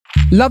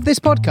Love this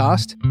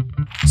podcast?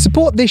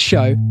 Support this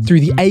show through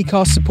the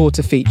Acast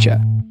supporter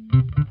feature.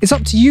 It's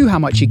up to you how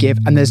much you give,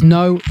 and there's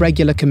no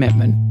regular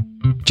commitment.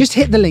 Just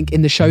hit the link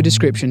in the show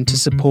description to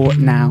support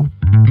now.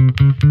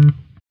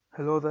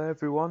 Hello there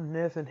everyone,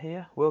 Nathan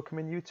here,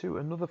 welcoming you to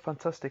another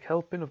fantastic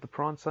helping of the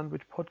Prawn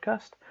Sandwich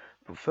podcast.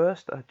 But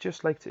first, I'd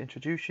just like to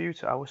introduce you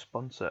to our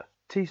sponsor.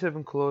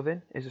 T7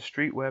 Clothing is a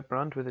streetwear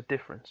brand with a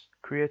difference.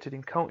 Created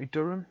in County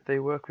Durham, they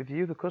work with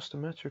you, the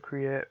customer, to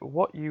create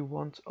what you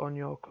want on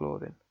your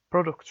clothing.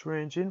 Products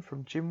ranging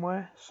from gym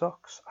wear,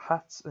 socks,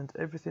 hats and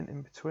everything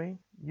in between.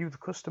 You, the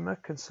customer,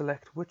 can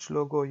select which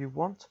logo you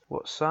want,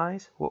 what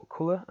size, what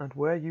colour and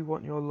where you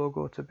want your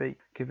logo to be,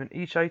 giving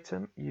each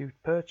item you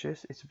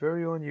purchase its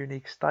very own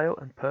unique style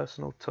and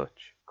personal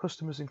touch.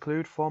 Customers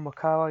include former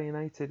Carlisle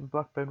United and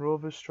Blackburn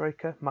Rovers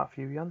striker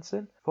Matthew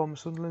Jansen, former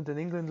Sunderland and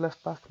England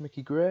left-back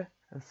Mickey Gray,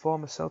 and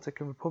former Celtic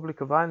and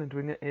Republic of Ireland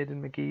winger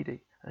Aidan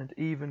McGeady, and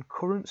even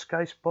current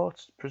Sky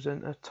Sports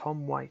presenter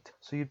Tom White,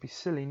 so you'd be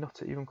silly not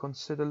to even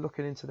consider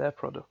looking into their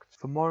products.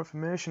 For more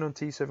information on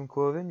T7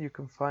 Clothing, you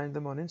can find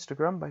them on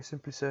Instagram by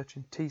simply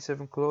searching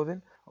T7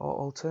 Clothing, or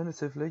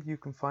alternatively you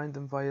can find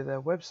them via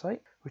their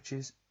website, which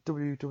is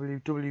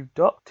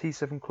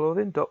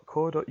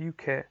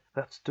www.t7clothing.co.uk.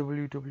 That's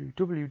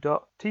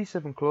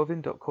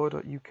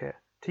www.t7clothing.co.uk.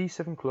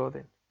 T7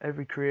 Clothing.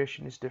 Every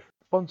creation is different.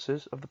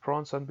 Sponsors of the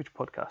Prawn Sandwich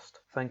podcast.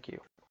 Thank you.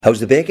 How's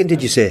the bacon,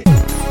 did you say?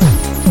 Batistuta!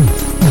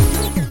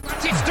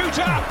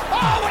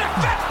 Oh, what a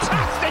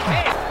fantastic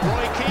hit!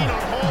 Roy Keane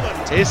on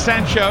Haaland. Here's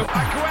Sancho.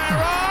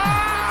 Aguero!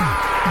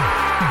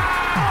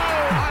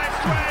 I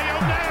swear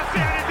you'll never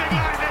see anything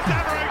like this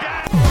ever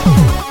again!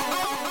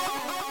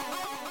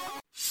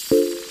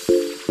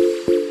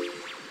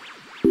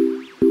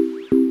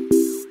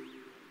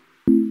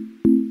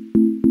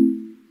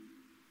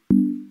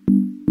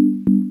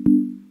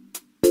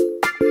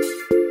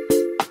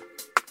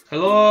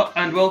 Hello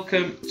and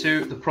welcome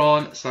to the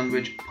Prawn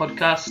Sandwich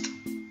Podcast,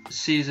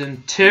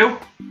 Season 2,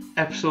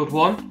 Episode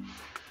 1.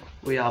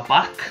 We are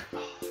back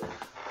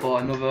for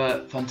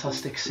another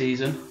fantastic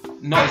season.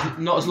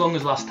 Not as long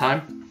as last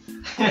time.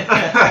 We've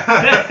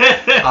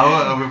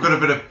got a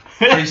bit of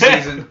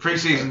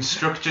pre-season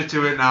structure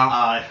to it now.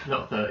 Aye,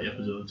 not 30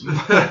 episodes.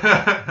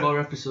 More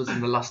episodes than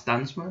The Last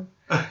Dance, man.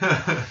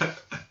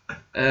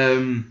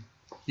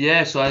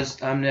 So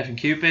I'm Nathan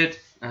Cupid,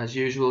 as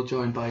usual,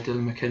 joined by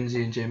Dylan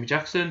McKenzie and Jamie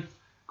Jackson.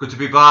 Good to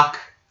be back.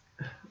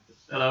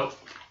 Hello.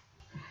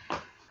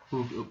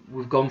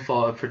 We've gone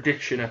for a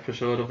prediction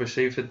episode,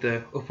 obviously, for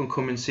the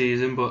up-and-coming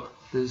season, but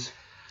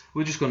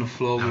we're just going to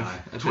flow with...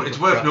 It's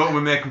worth noting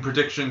we're making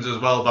predictions as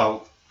well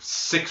about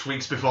 6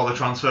 weeks before the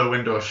transfer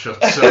window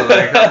shuts. So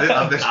like,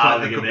 at this point,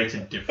 I think it makes a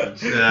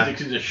difference. Yeah.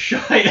 Predictions are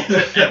shite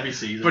every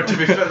season. But to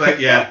be fair,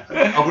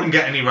 I wouldn't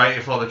get any right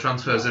if all the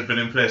transfers had been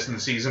in place and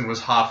the season was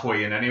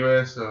halfway in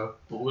anyway. So,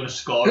 but we're going to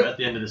score it at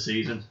the end of the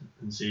season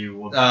and see who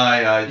won.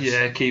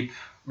 Keep...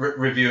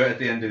 Review it at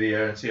the end of the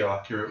year and see how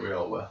accurate we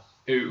all were.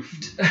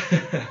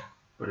 Oofed.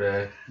 But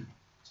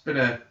it's been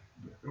a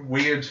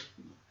weird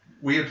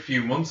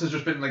few months. There's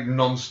just been like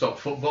non-stop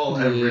football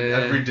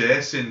every day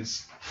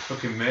since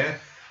fucking May.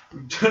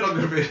 I'm not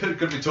going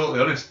to be totally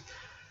honest.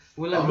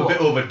 I'm a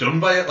bit overdone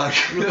by it. Like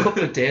we're a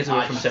couple of days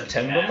away from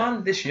September,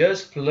 man. This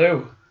year's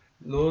flew.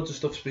 Loads of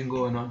stuff's been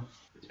going on.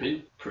 It's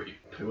been pretty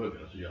poor, to be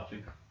honest with you, I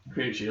think.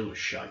 Premier Shield was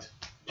shite.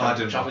 I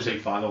didn't Champions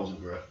League final wasn't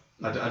great.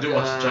 I didn't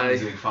watch the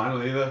Champions League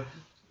final either.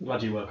 I'm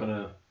glad you work on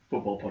a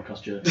football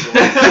podcast, Joe.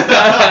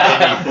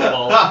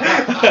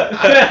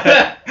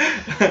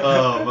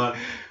 Oh man.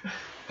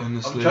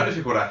 Honestly. I'm trying to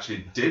think what I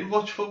actually did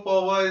watch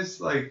football wise.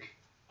 Like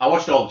I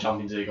watched all the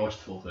Champions League. I watched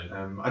the full thing.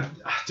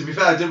 To be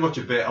fair, I did watch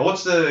a bit. I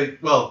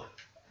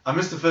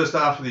missed the first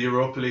half of the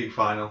Europa League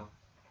final.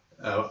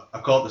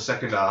 I caught the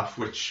second half,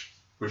 which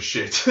was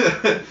shit. One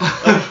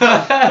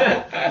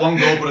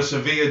goal, but a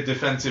severe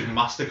defensive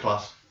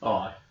masterclass. Oh,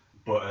 aye.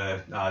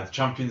 But the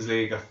Champions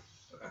League, I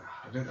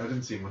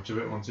didn't see much of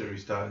it once it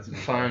restarted. The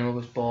final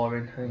was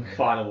boring, I think. The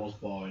final was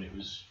boring. It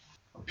was.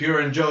 I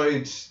pure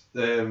enjoyed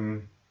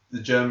the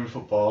German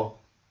football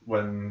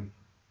when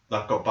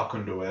that got back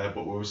underway,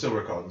 but we were still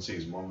recording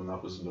season 1 when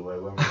that was underway.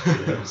 When we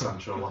were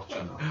Sancho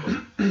watching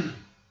that.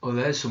 But...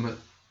 there's something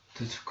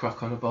to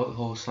crack on about the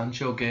whole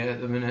Sancho gate at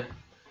the minute.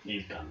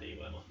 He's gone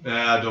anywhere, man.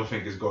 Yeah, I don't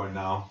think he's going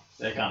now.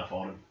 They can't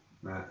afford him.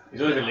 Nah.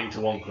 He's only been linked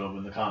to one club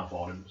and they can't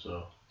afford him,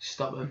 so.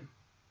 Stop him.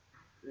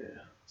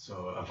 Yeah.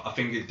 So I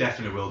think it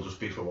definitely will just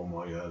be for one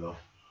more year though.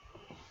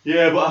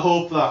 Yeah, but I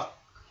hope that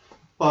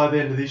by the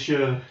end of this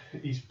year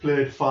he's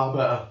played far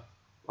better.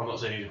 I'm not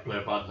saying he's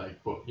played bad,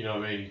 but you know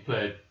what I mean. He's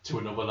played to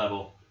another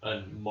level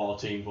and more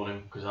teams want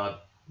him because I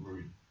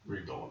really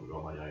don't want to go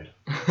on my United.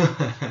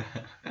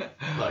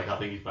 I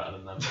think he's better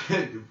than them.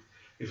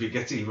 If he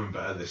gets even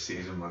better this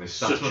season, man, his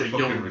Such stats were a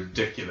fucking young-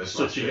 ridiculous.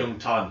 Such a young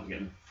talent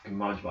getting fucking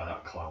managed by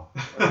that clown.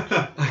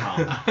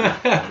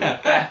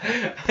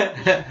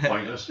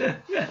 Pointless.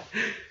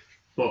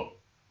 But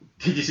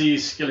did you see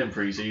his skill in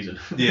pre-season?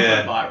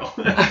 Yeah. Viral.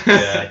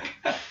 Yeah.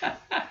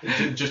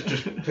 just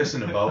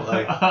pissing about,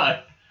 like.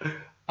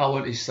 I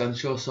want his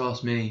Sancho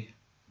sauce, me.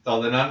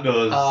 Oh, the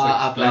Nando's.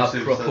 I'd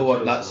exclusive proper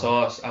want that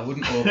sauce. sauce. I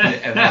wouldn't open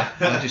it ever.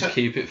 I'd just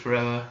keep it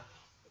forever.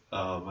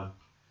 Oh man,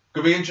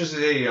 could be interested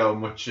to hear how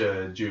much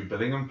Jude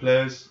Bellingham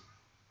plays.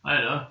 I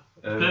don't know.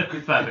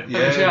 Good fair bit.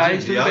 Yeah,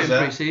 he's done a bit in has,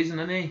 pre-season,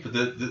 hasn't he?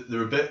 But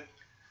they're a bit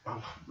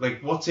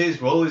like, what's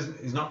his role? Is he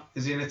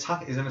an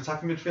attacking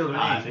midfielder? Isn't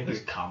I he? think it's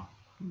Cam.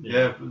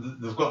 Yeah,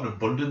 but they've got an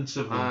abundance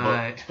of them. But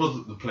I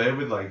suppose they play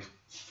with like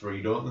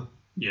 3, don't they?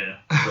 Yeah.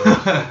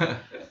 So,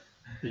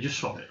 They just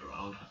swap it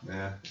around.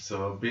 yeah.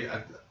 So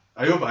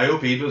I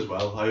hope he does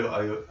well. I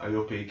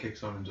hope he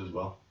kicks on and does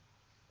well.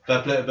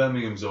 Fair play to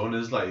Birmingham's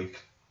owners,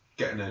 like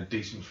getting a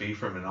decent fee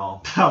from him and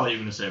all. I thought you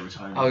were going to say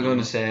retirement. I was going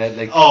to say,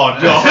 like, Oh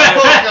no!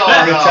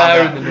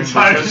 retiring the numbers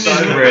Retiring is the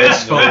numbers.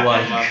 disgraceful,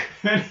 like.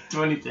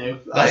 22.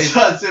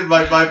 That's it.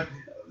 My one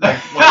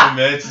of my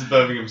mates is a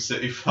Birmingham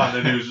City fan,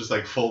 and he was just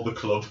like, "Fold the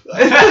club."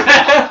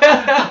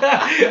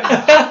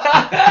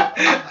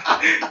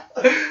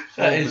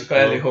 That is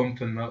fairly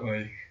humping that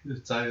way.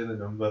 Retire the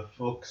number.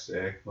 Fuck's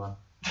sake, man.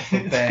 It's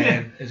a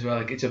ban as well.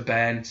 Like, it's a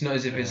ban. It's not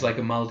as if it's like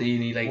a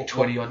Maldini, like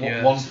 20 odd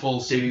years. One full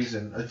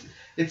season.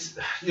 It's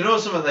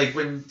something like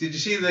did you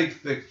see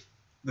like the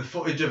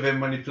footage of him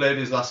when he played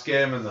his last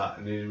game and that,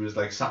 and he was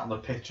like sat on the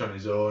pitch on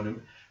his own. It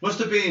must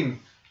have been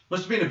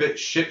a bit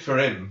shit for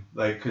him,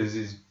 like, because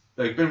he's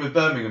like been with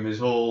Birmingham his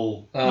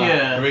whole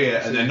career,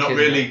 and they're not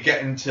really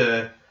getting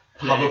to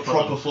have a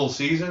proper full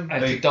season.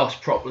 Like, to DOS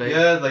properly.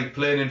 Yeah, like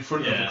playing in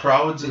front of the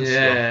crowds and stuff.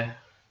 Yeah.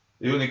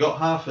 He only got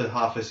half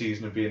a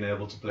season of being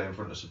able to play in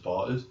front of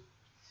supporters.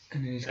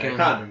 And then he's Can't going,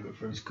 have been good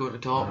for him. he's going to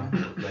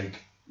Dortmund.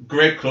 Like,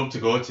 great club to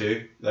go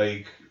to,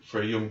 like, for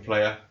a young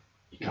player.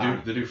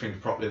 Can't. They do things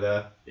properly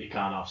there. He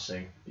can't half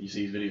sing. Did you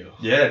see his video?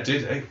 Yeah, it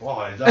did. Hey,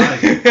 why?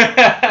 That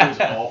It was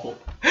awful.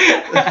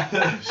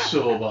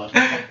 So bad.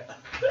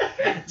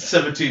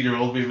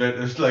 17-year-old we met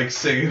was like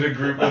singing a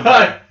group of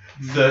like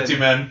 30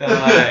 men.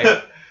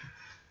 Aye.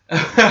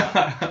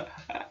 I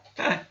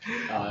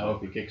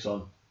hope he kicks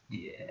on.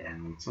 Yeah.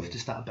 We'll have to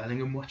start a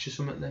Bellingham watch or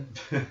something then.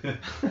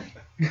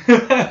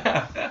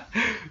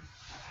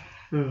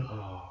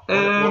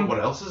 What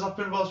else has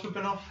happened whilst we've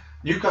been off?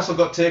 Newcastle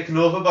got taken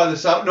over by the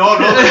South. No,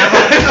 they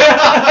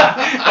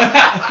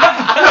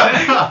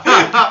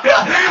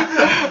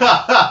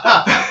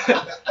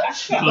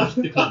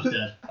The club's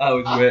dead. I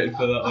was waiting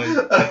for that one.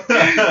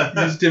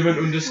 Just didn't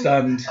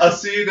understand. I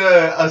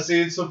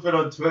seen something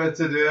on Twitter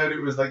today, and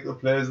it was like the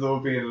players they were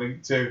being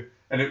linked to,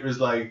 and it was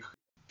like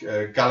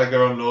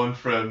Gallagher on loan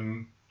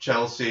from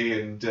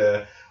Chelsea and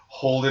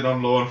Holding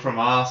on loan from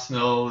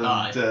Arsenal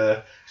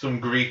and some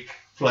Greek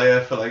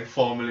player for like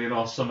 4 million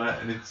or something,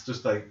 and it's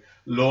just like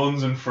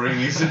loans and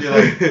frees, and you're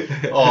like,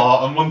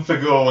 oh, a month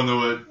ago when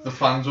the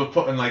fans were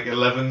putting like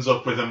 11s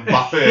up with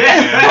Mbappe.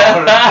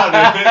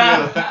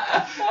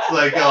 It's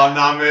like, oh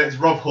nah mate, it's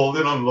Rob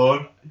Holding on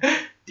loan.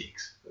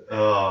 Dicks.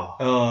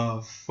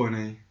 Oh,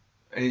 funny.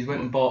 And he's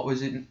went and bought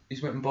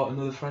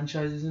another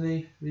franchise, isn't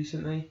he,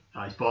 recently?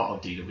 He's bought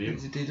out DW.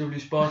 Is it DW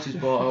Sports he's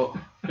bought out?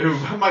 Who?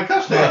 Mike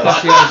Ashley?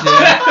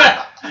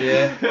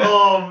 Yeah.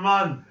 Oh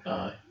man.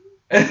 Aye.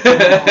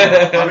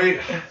 I mean,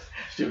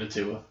 He's doing a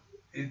tour.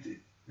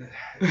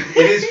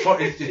 it's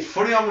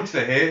funny how much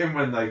they hate him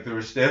when like they're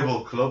a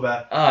stable club.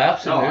 Oh,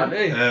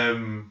 absolutely.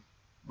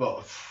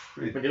 But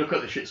When you look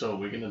at the shits over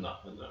Wigan and that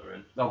we're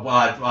in.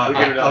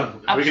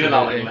 absolutely. Wigan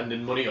are like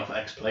lending money off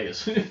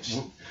ex-players.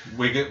 the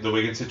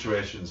Wigan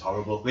situation's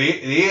horrible. The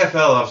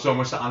EFL have so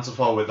much to answer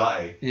for with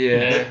that. Eh?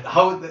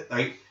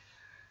 Yeah.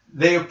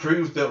 They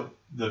approved that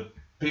the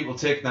people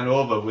taking that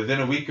over within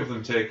a week of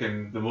them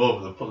taking them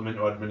over, they put them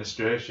into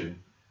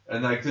administration,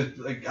 and I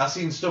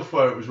seen stuff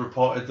where it was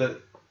reported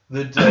that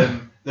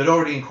they'd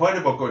already inquired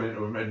about going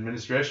into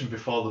administration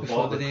before they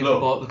bought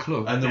the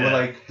club, and there were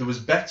like there was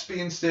bets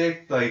being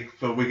staked like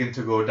for Wigan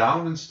to go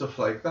down and stuff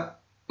like that.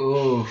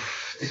 Oh,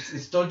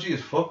 it's dodgy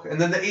as fuck. And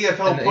then the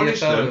EFL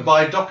punished them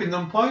by docking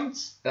them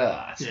points.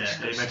 Yeah,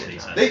 it makes any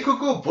sense. They could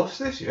go bust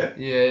this year.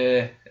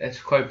 Yeah,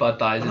 it's quite bad,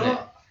 that, isn't it?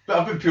 But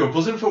I've been pure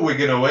buzzing for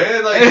Wigan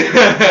away. Like,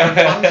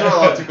 fans are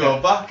allowed to go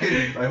back,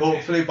 and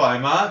hopefully by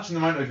March, and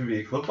there might not even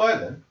be a club by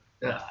then.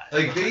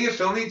 Like, the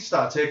EFL need to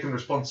start taking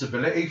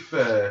responsibility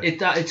for.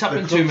 It's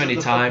happened too many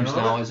times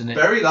now, isn't it?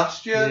 Very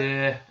last year.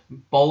 Yeah,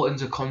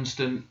 Bolton's a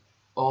constant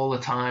all the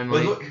time.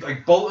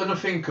 Like Bolton, I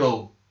think,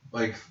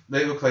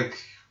 they look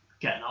like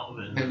getting out of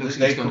it. It looks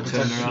like it's going to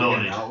turn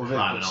around. Out of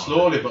it,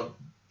 slowly, but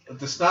at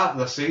the start of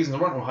the season, they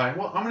weren't high.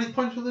 How many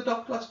points were they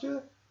docked last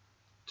year?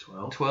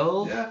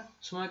 12? Yeah.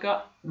 Something like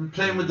that. And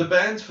playing with the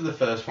Bairns for the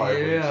first 5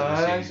 weeks of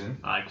the season.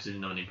 Because they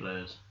didn't know any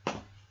players.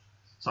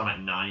 Something like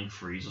 9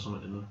 frees or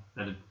something, didn't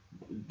they?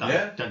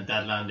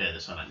 Deadline day, they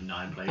signed like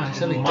 9 players. I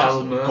think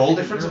Darryl Murphy. Goal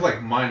difference of like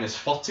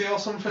 -40 or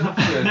something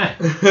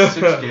after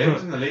 6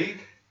 games in the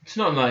league. It's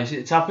not nice.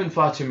 It's happened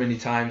far too many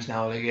times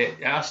now. Like,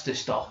 it has to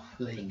stop.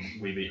 Like,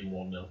 we beat them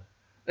 1-0.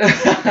 We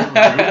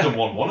moved them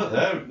 1-1 at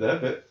their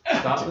bit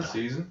start of the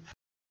season.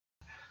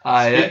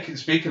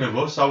 Speaking of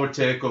us,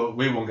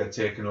 we won't get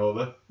taken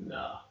over.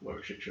 Nah, we're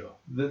a shit show.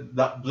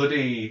 That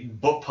bloody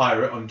butt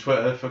pirate on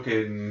Twitter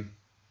fucking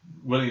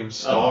Williams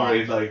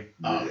story,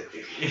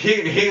 he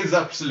is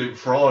absolute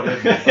fraud,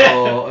 isn't he?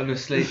 Oh,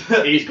 honestly.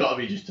 He's got to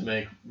be just to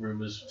make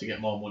rumours to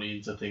get more money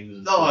into things.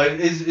 And No, stuff.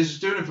 he's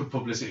just doing it for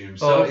publicity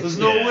himself. Oh, There's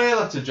no yeah. way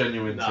that's a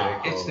genuine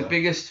takeover. It's the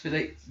biggest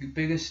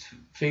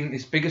thing,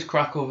 it's biggest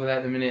crack over there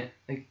at the minute.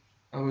 Like,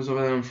 I was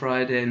over there on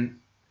Friday and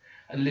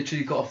I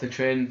literally got off the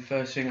train.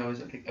 First thing I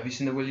was like, have you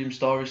seen the William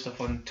Story stuff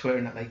on Twitter?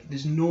 And like,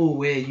 there's no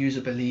way you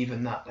believe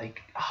in that.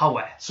 Like,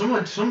 how? Some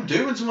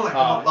do, and someone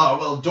like,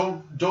 well,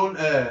 don't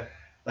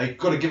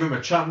got to give him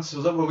a chance.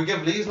 Was that, well, we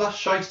give these last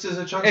shysters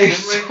a chance,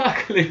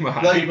 Exactly, didn't we?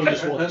 man. People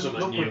just want and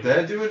something look new. what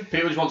they're doing.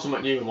 People just want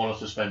something new and want us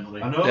to spend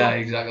money. I know. Yeah,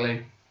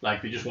 exactly.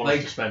 Like, they just want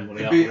us to spend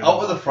money. To be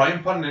out of the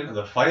frying pan and into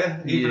the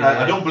fire. Even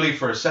Yeah. I don't believe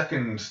for a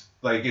second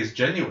is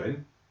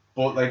genuine,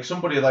 but like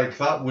somebody like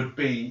that would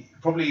be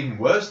probably even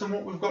worse than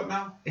what we've got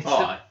now.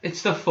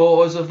 It's the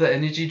photos of the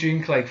energy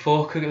drink, like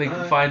folk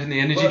finding the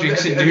energy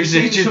drinks in have you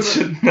seen newsagents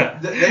some and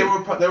that. They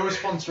were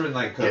sponsoring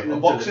like a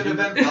boxing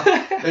event.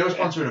 They were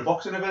sponsoring a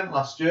boxing event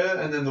last year,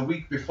 and then the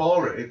week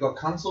before it got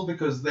cancelled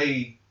because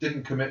they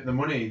didn't commit the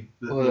money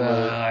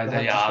that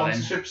they had to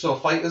sponsorship. So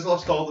fighters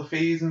lost all the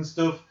fees and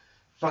stuff.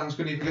 Fans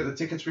couldn't even get the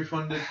tickets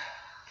refunded.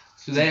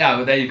 So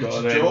there you go. It's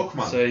a then. joke,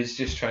 man. So he's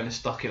just trying to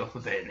stock it up a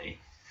bit, and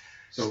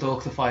So-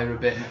 stoke the fire a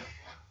bit.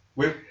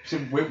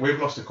 We've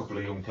lost a couple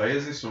of young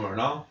players this summer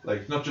now.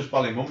 Like not just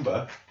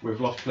Ballymumba, we've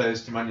lost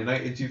players to Man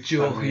United.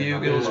 Joe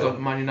Hugo's got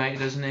Man United,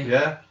 hasn't he?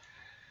 Yeah.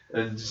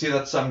 And see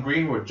that Sam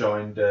Greenwood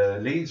joined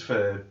Leeds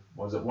for,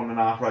 was it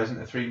 1.5 rising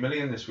to 3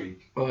 million this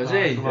week? Oh, is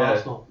he? From Yeah.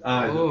 Arsenal.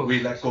 Oh.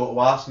 We let go to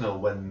Arsenal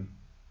when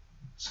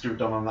Stuart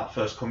Dunn on that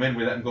first come in.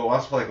 We let him go to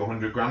Arsenal for like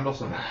 100 grand or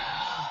something.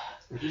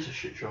 Which is a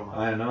shit show, man.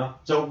 I know.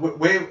 So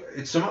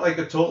it's something like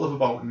a total of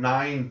about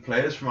 9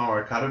 players from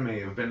our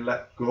academy have been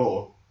let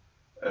go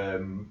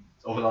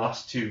over the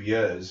last 2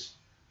 years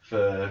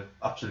for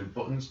absolute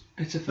buttons.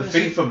 It's a The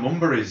fee for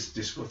Mumba is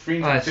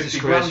 350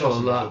 grand or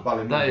something for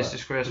Ballymumba. That is It's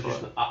disgraceful.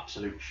 just an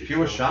absolute shit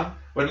Pure show. sham.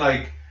 When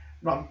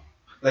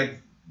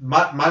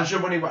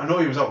Madja, when I know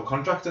he was out of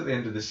contract at the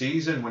end of the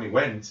season when he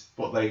went,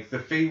 but like the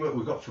fee that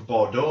we got for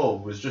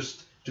Bordeaux was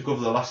just to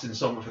cover the last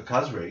instalment for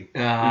Casri.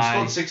 He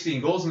scored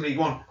 16 goals in League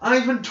One.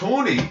 Ivan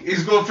Toney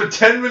is going for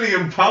 £10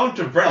 million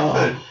to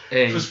Brentford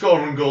Hey. for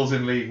scoring goals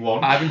in League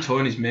One. Ivan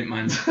Toney's mint,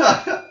 man.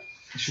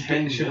 Should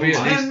be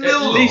at 10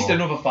 least mil.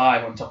 another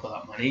 5 on top of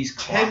that, man. He's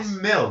class.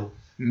 10 mil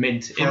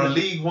Mint. for a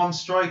League One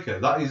striker.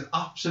 That is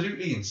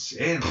absolutely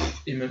insane.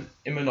 Him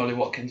and Ollie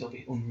Watkins will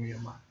be unreal,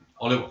 man.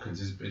 Ollie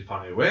Watkins is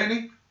apparently away, isn't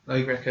he?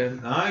 I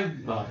reckon. Aye.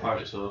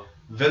 Apparently so.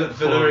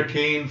 Villa are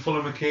keen,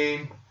 Fulham are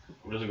keen.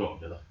 Who doesn't go up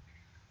Villa?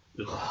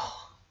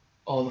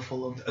 All the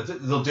Fulham.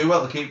 They'll do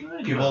well to keep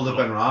hold of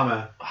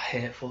Benrahma. I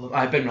hate Fulham.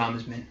 Ben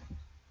Rama's mint.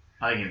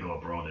 I think he'll go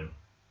abroad him.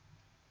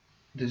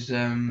 There's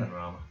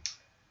Benrahma.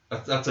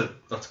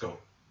 That's got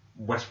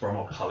West Brom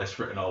or Palace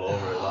written all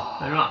over it. That.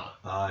 Benrahma?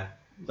 Aye.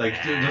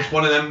 Like just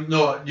one of them.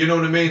 No, you know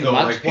what I mean though.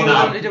 lads Like one came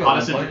out, of they them. do at one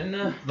Palace point,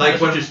 didn't they?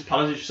 Like when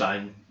Palace just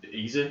signed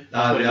easy. they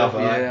have.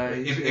 yeah,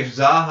 If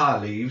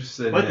Zaha leaves,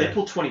 then Where did they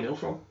pull 20 mil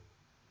from?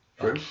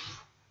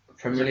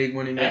 Premier League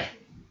money, mate.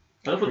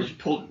 I thought they just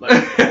pulled like.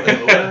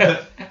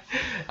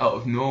 Out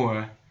of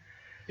nowhere.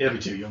 He'll be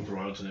too young for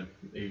Royal, isn't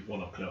he? He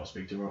won't have a clue how to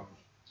speak to him.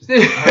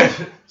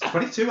 It's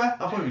 22. I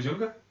thought he was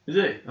younger. Is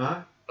he?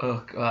 Aye.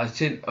 Oh, God, I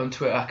seen on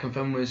Twitter,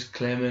 Akinfenwa was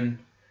claiming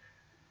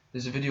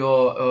there's a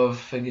video of,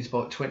 I think it's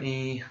about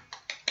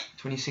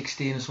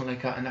 2016 or something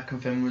like that, and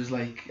Akinfenwa was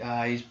like,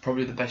 he's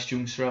probably the best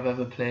youngster I've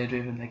ever played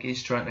with, and like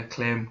he's trying to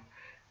claim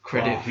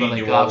credit Oh, for he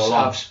like, knew all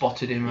along. I've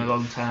spotted him a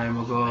long time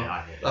ago.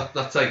 I hate it.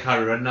 That's like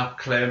Harry Redknapp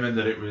claiming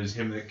that it was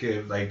him that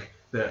gave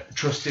that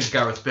trusted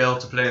Gareth Bale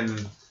to play in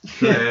the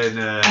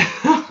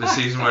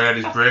season where he had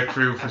his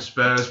breakthrough for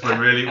Spurs, when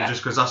really it was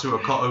just because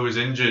Asuakota was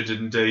injured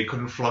and he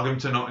couldn't flog him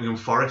to Nottingham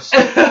Forest.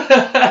 All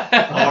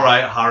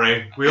right,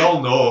 Harry, we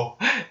all know.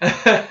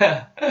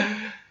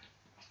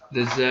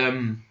 There's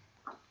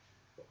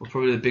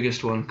probably the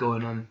biggest one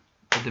going on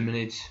at the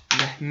minute.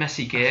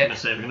 Messi I'm gate. gonna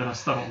say we're gonna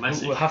start on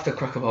Messi. We'll have to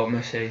crack about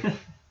Messi.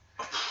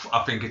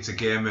 I think it's a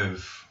game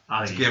of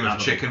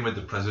chicken with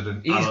the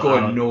president. He's I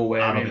going don't-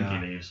 nowhere. I don't innit?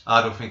 think he leaves.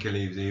 I don't think he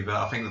leaves either.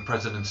 I think the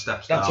president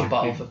steps That's down. a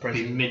battle for Be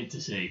president. mint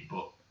to see,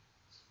 but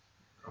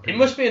It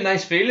must be a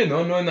nice feeling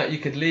though, knowing that you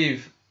could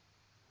leave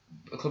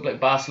a club like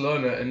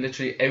Barcelona and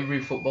literally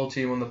every football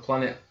team on the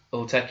planet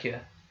will take you.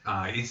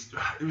 There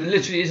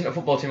Literally isn't a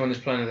football team on this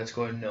planet that's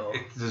going no.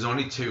 there's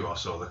only 2 or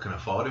so that can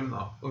afford him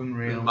though.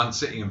 Unreal. Man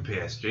City and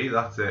PSG,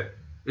 that's it.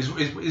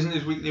 Isn't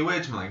his weekly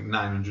wage like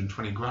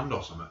 920 grand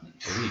or something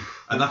a week?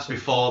 And that's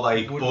before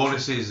like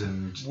bonuses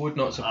and Would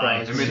not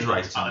surprise Image me.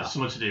 rights. it's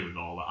something to do with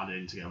all that added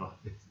in together.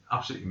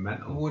 absolutely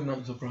mental. Would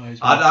not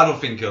surprise me. I don't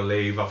think he'll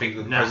leave. I think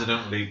the No.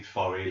 president will leave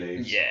before he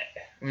leaves. Yeah.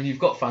 I mean, you've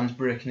got fans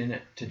breaking in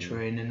it to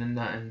training and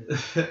that,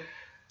 and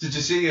Did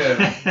you see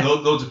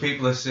loads of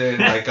people are saying,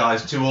 like,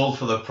 guys, too old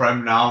for the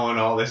Prem now and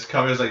all this?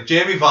 It's like,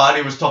 Jamie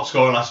Vardy was top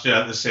scorer last year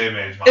at the same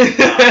age, man.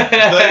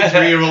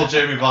 33-year-old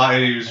Jamie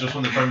Vardy who's just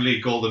won the Premier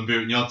League Golden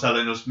Boot, and you're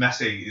telling us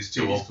Messi is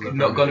too old for the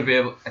Premier League. Not going to be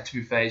able, to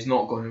be fair, he's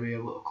not going to be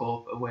able to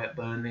cope away at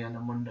Burnley on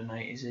a Monday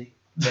night, is he?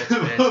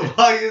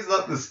 Why is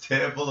that the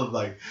staple of,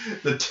 like,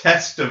 the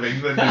test of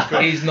England?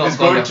 He's not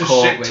going to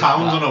cope shit with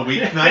towns that. on a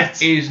weeknight.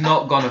 He's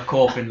not going to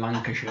cope in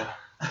Lancashire.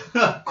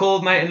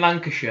 Cold night in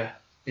Lancashire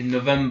in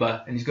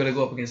November, and he's going to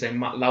go up against like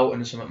Matt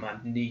Loughton or something,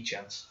 man. Knee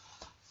chance.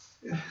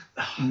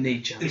 Knee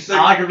chance. It's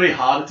arguably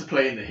harder to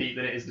play in the heat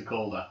than it is the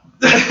colder.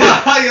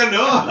 I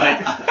know. Like,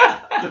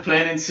 they're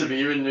playing in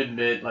Sevilla in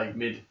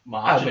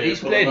mid-March. But he's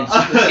playing in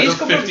It's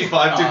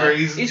 55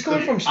 degrees. He's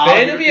coming from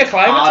Spain and be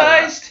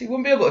acclimatised. He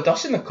wouldn't be able to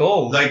dust in the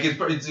cold. Like, he'll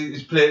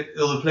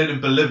have played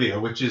in Bolivia,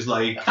 which is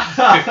like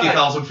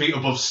 50,000 feet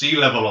above sea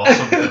level or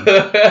something.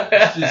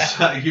 It's just,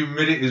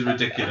 humidity is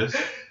ridiculous.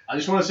 I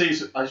just want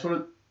it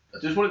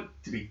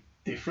to be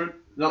different.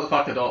 Not the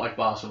fact I don't like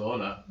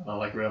Barcelona and I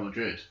like Real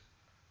Madrid,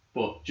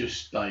 but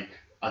just like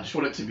I just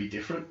want it to be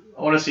different.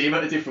 I want to see him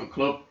at a different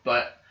club.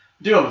 But I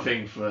do have a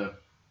thing for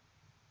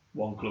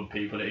one club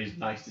people. It is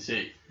nice to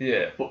see.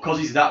 Yeah. But because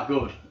he's that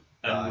good,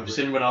 and we've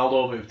seen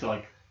Ronaldo move to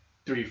like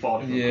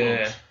 3-4 different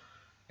clubs,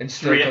 and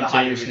still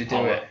continuously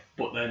do it.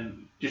 But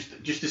then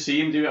just to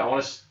see him do it, I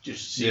want to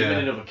just see him in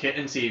another kit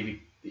and see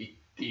if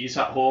he is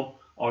at home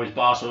or is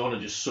Barcelona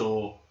just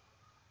so.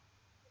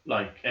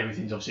 Like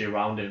everything's obviously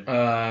around him.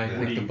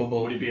 With the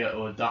bubble. Would he be able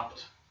to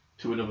adapt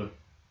to another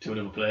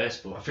place?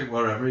 But I think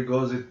wherever he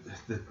goes,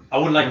 I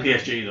wouldn't like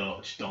PSG though.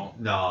 I just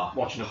don't. Nah.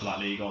 Watch enough of that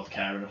league or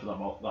care enough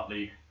about that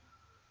league.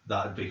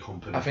 That'd be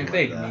humping. I think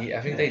they'd need.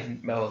 I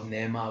think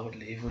Neymar would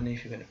leave, wouldn't he,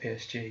 if he went to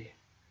PSG?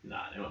 Nah,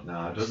 they won't.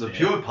 Nah, the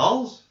pure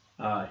pals.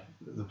 Aye.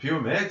 The pure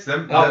mates.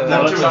 Them two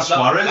That and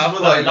Suarez were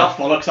like that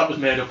bollocks that was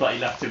made up that he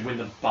left to win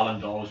the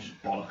Ballon d'Or was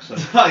just bollocks.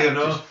 I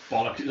know. Just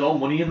bollocks. It's all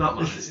money in that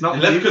man. It's not.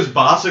 He left because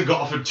Barca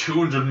got offered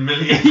 200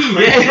 million.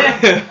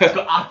 It's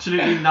got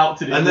absolutely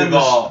nothing to do And with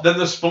then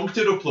they spunked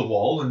it up the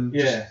wall and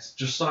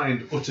just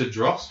signed utter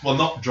dross. Well,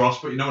 not dross,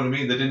 but you know what I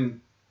mean. They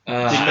didn't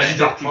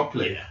spend it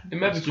properly. Yeah. It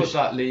maybe put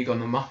that league on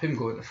the map. Him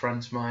going to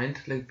France,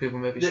 mind. Like people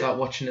maybe start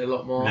watching it a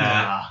lot more.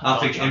 Nah, I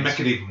think it'd make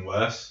it even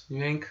worse. You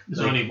think? There's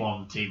only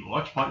one team to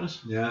watch,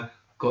 pointless. Yeah.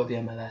 Go to the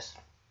MLS.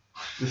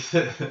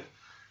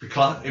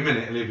 Him in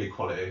Italy would be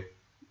quality.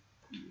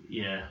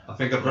 Yeah. I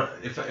think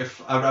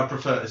I'd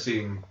prefer to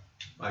see him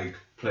like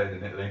playing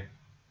in Italy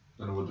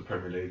than I would the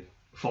Premier League.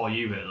 For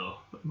you, bit though.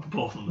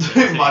 Both of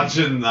them.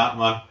 Imagine that,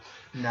 man.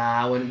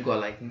 Nah, I wouldn't go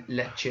like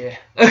Lecce.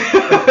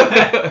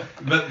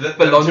 But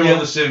the two on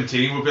the same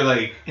team would be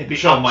like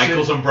Shawn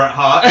Michaels and Bret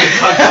Hart.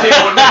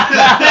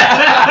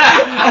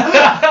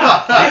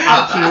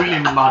 Absolutely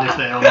mad if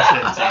they're on the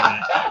same team.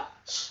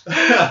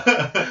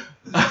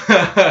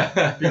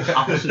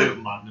 Absolute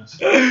madness.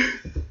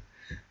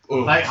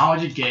 Like, how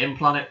would you game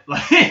plan it?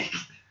 Like,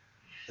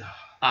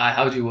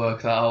 how do you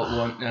work that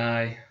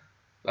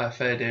out?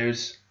 Fair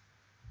dues.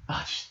 You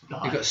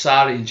got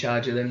Sarri in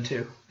charge of them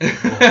too.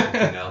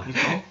 Fucking hell.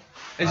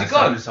 Has he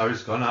gone?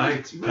 Sarri's gone.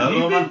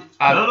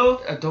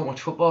 I don't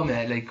watch football,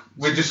 mate. Like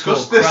we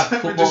discussed this.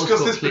 We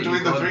discussed this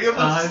between the three of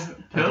us.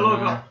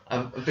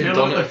 I've been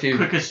done it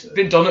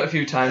a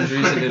few times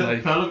recently.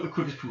 Like Pirlo got the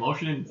quickest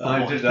promotion in.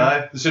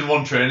 This in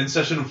one training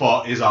session and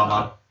thought, he's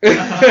our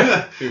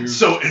man.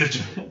 So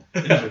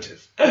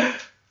innovative.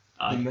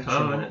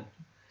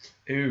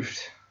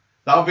 Oof.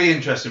 That'll be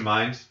interesting,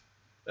 mind.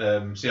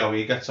 See how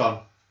he gets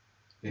on.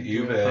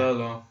 He's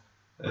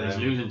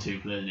losing two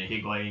players.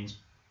 Higuain's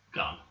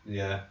gone.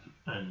 Yeah.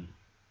 And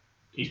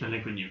he's been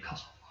linked with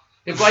Newcastle.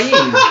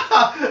 Higuain?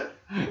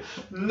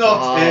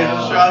 Not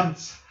a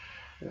chance.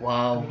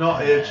 Wow.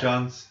 Not a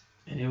chance.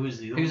 And who was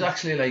the other? He was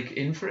actually like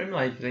in for him,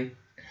 like he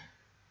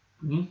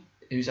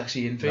was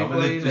actually in for him.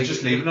 They're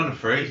just leaving on a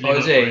free. Oh,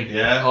 is he?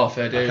 Yeah. Oh,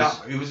 fair dues.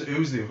 Who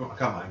was the other? I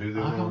can't mind who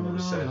the other one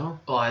was said.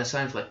 Oh, it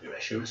sounds like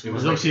pressure.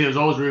 There's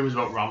always rumours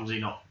about Ramsey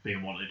not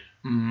being wanted.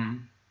 Mm-hmm.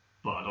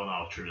 But I don't know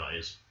how true that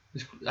is.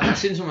 I've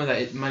seen somewhere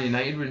that Man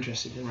United were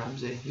interested in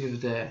Ramsey the other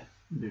day.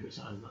 Maybe a bit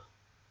sad, isn't it?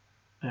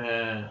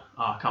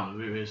 I can't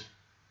remember who it is.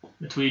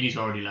 Matuidi's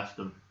already left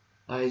them.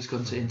 He's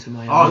gone to Inter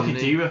Miami. Oh,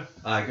 Khedira.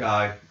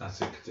 I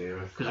think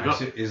Khedira.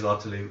 He's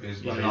allowed to leave.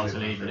 He's allowed to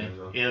leave.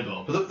 He'll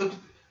go. But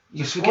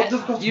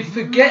you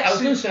forget. I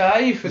was going to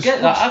say, you forget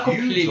that. I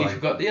completely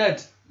forgot they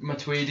had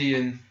Matuidi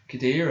and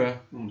Khedira.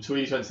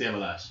 Matuidi's went to the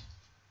MLS.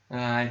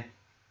 Aye.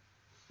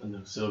 And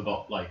they've still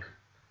got like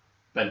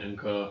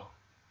Bentancur,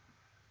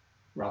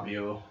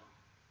 Rabiot,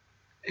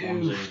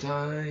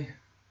 Aye.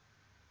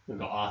 We've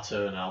got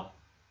Arthur now.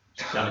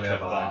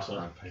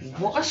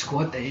 What a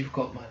squad they've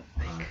got, man.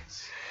 Like,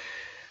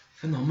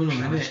 phenomenal,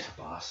 isn't it?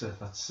 Barca,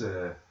 that's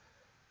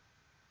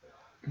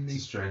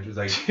strange. It's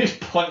like it's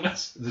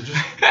pointless. They're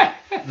just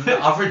the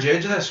average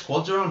age of their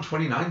squad's around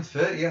 29,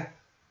 30. Yeah.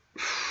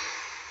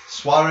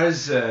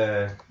 Suarez,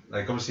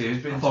 like obviously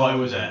he's been. I thought it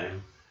was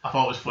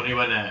funny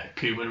when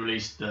Koeman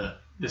released the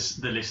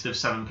list of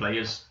 7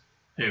 players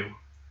who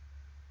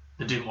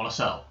they didn't want to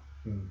sell.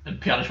 and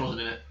Pjanic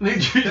wasn't in it. They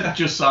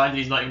just signed.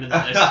 He's not even in the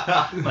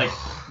list. Like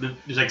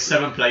there's like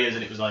 7 players,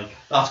 and it was like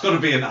That's got to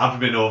be an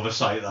admin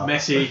oversight. That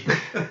Messi.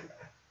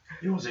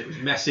 Who was it? It was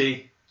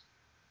Messi,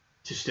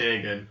 Ter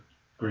Stegen,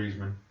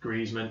 Griezmann.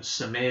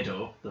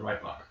 Semedo, the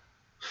right back.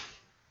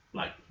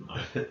 Like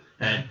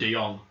De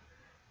Jong.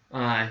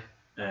 Aye.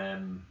 I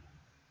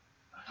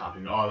can't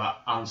think. Oh,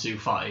 that Ansu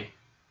Fati.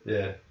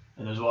 Yeah.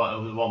 And there's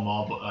one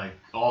more, but like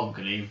all of them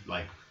can leave,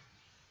 like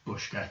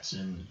Busquets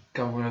and.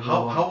 Go on, whatever How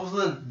they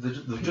want.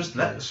 have they've just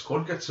let the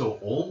squad get so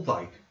old?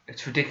 Like.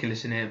 It's ridiculous,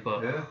 isn't it?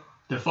 But Yeah.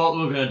 They thought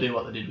they were going to do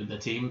what they did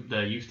with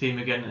their youth team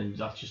again, and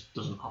that just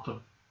doesn't happen.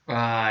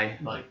 aye,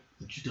 Like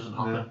it just doesn't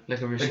happen. like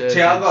a Like resurgence.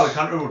 Thiago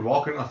Alcantara would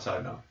walk in that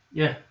side now.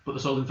 Yeah, but they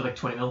sold him for like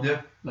 20 mil.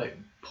 Yeah. Like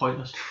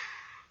pointless.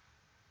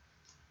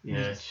 Yeah,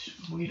 it's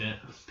weird. Isn't it?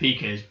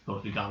 PK's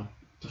supposed to be gone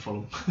to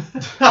Fulham.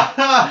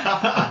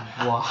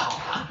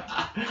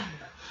 Wow.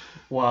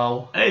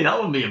 Wow. Hey, that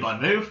wouldn't be a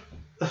bad move.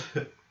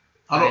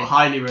 I don't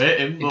highly rate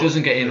him. It But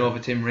doesn't get in over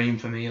Tim Ream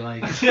for me,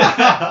 like.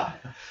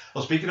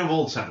 Well, speaking of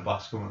old centre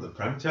backs coming at the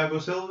Prem,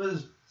 Thiago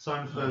Silva's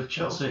signed for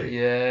Chelsea.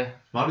 Yeah.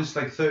 Man, he's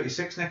like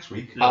 36 next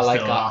week. they'll I like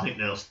still, that. I think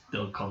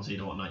they'll concede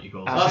a whatnot. You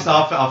go.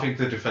 I think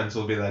the defence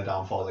will be their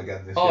downfall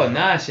again this Oh, year.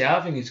 nice. Yeah,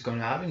 I think it's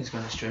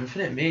gonna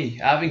strengthen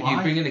it. I think you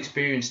Why? bring an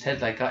experienced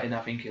head like that in. I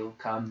think he'll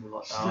calm a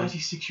lot down.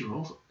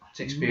 36-year-old. It's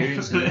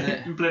experience, isn't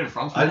it? You played in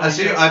France. I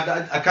see.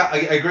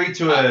 I agree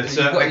to a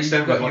certain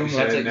extent with what young you're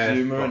lads saying like there.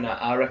 Zuma but- and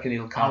that. I reckon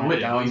he'll calm I'm it with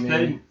down. He's maybe.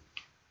 playing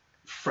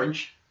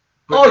French.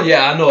 Oh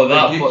yeah, I know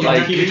that, but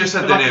like you just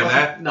said the name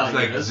there. No, It's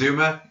like you didn't.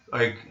 Zuma.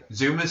 Like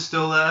Zuma's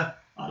still there.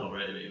 I don't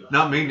really believe that.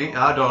 Not me.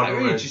 I don't I know.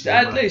 really where just Zuma.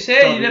 I'd like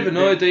say Don't you never really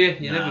know, think- do you?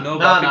 You never know. No,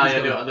 but I think I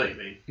he's know gonna- what you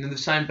mean. And they've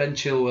signed Ben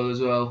Chilwell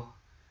as well.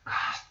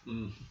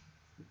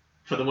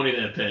 For the money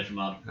they paid for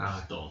man,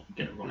 Aye. don't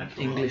get it wrong.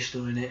 English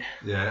doing it.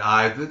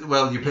 Yeah,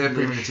 well, you pay a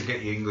premium to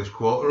get your English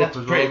quota That's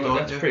up as pretty well,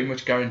 much don't you? pretty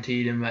much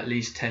guaranteed him at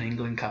least 10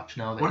 England caps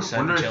now that he's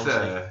signed Wonder for if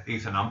Chelsea.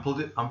 Ethan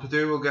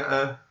Ampadu will get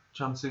a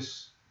chance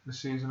this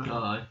season.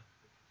 Aye.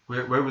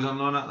 Where was on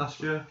loan at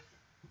last year?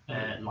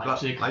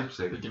 Leipzig.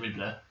 Leipzig. With Jimmy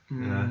Blair.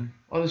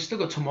 Oh, they've still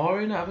got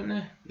Tomori in it, haven't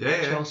they?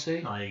 Yeah.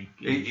 Chelsea.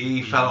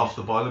 He fell off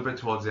the boil a bit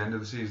towards the end of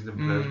the season.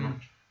 Didn't play as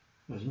much.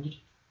 Was injured.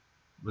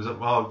 Was it?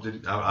 Well,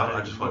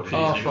 I just thought.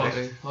 Oh, He's fuck.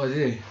 Oh,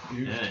 did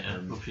he? Yeah.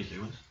 Rugby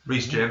wins.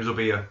 Reece James will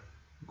be a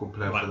good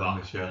player Right for them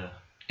back, this year.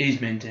 He's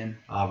mint him.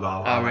 I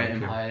I like rate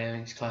him high. I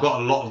think he's class.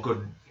 Got a lot of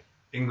good.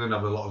 England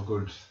have a lot of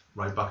good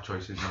right back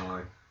choices now.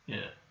 Like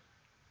Yeah.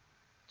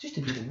 Just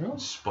in general.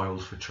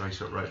 spoiled for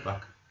choice at right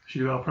back.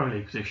 Should we do our Premier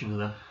League predictions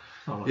then?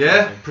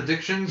 Yeah,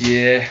 predictions.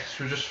 Yeah.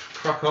 Should we just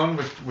crack on?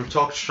 We've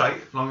talked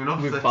shite long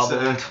enough. We've let's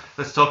babbled.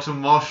 let's talk some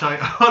more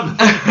shite on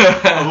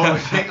what we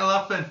think will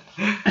happen.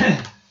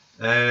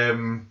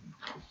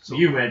 So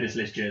you made this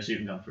list, Jay, so you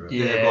can go through it.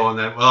 Yeah. Go on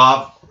then.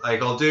 Well,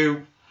 I'll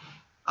do.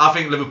 I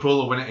think Liverpool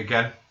will win it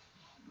again.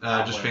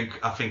 I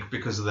think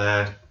because of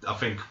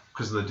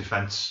the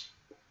defence,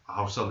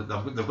 how solid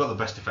they've got the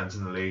best defence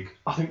in the league.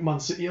 I think Man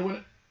City will win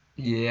it.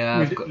 Yeah,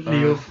 With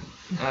Leo.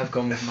 I've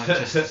gone with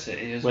Manchester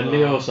City as well. When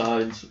Leo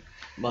signs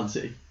Man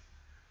City.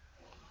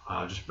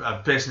 I'm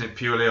basing it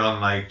purely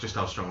on just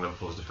how strong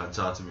Liverpool's defence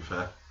are. To be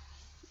fair,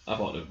 I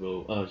thought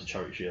Liverpool. I know it's a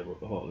charity share, but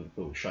I thought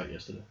Liverpool was shite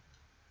yesterday.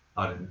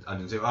 I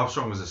didn't see how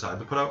strong was the side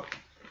they put out.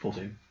 Full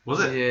team.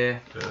 Was it? Yeah.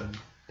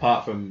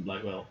 Apart from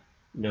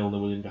Milner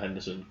was in for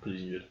Henderson because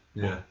he's injured.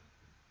 Yeah.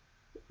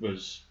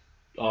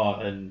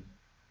 And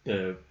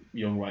the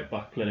young right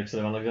back playing next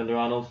to Alexander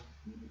Arnold,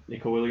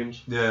 Nico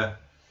Williams. Yeah.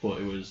 But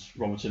it was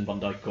Robertson, Van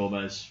Dijk,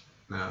 Gomez,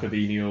 Yeah.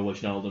 Fabinho,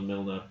 Wijnaldum,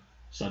 Milner,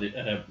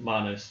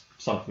 Mane,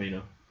 Salah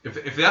Firmino.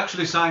 If they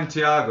actually sign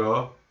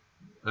Thiago,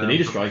 They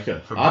need a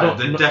striker.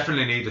 They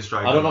definitely need a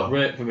striker. I don't not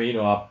rate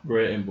Firmino. I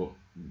rate him, but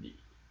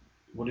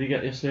what did he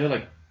get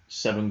yesterday?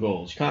 7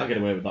 goals. You can't get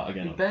away with that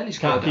again. He barely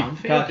scored at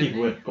Anfield, Can't keep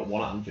didn't he? got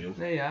 1 at Anfield.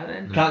 There you are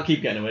then. Can't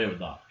keep getting away with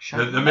that.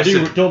 They're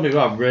missing. Don't be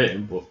wrong, I rate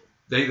him, but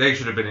They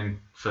should have been in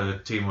for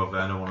Timo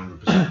Werner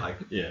 100%.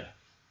 yeah.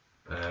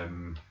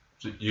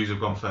 So you have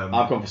gone for.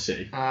 I've gone for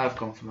City. I've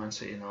gone for Man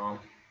City now.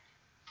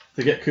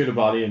 They get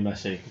Koulibaly and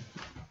Messi.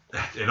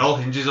 It all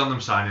hinges on them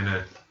signing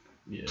a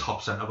Yeah.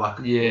 top centre back.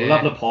 Yeah. We'll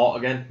have Laporte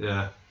again.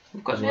 Yeah.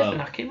 We've got as well.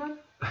 Nathan Ake, man.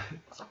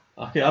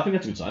 Okay, I think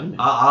that's a good signing.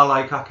 I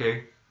like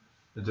Ake.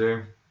 I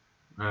do.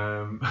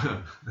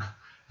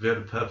 If you had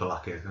a purple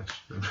Ake,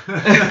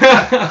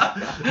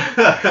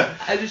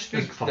 I just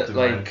think Just popped that, in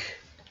my head.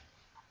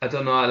 I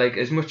don't know,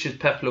 as much as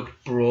Pep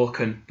looked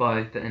broken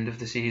by the end of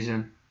the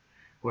season,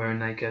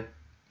 wearing a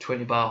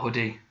 20-bar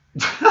hoodie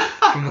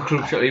from the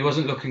club shop, he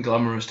wasn't looking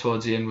glamorous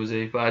towards the end, was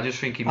he? But I just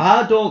think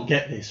I don't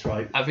get this,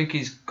 right? I think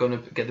he's gonna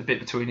get the bit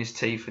between his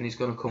teeth and he's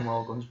gonna come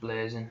all guns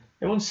blazing.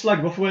 Everyone's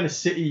slagging off for wearing a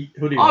City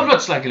hoodie. I'm not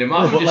slagging him.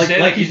 I'm but just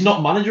saying he's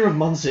not manager of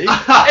Man City.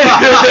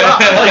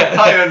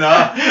 I don't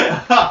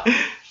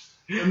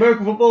know.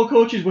 American football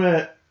coaches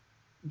wear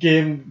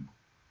game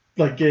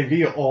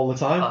gear all the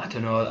time. I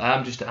don't know. I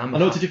I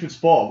know it's a different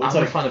sport, but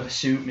I'm it's a fan of a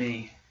suit,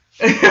 me.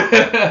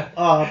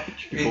 To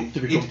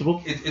be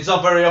comfortable. It's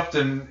not very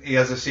often he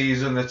has a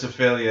season that's a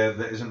failure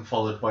that isn't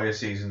followed by a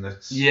season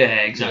that's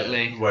Yeah,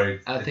 exactly.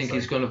 where I think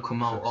he's going to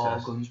come out all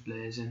guns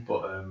blazing.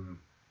 But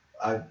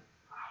I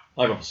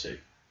got to see.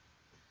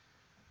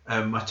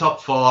 my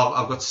top four,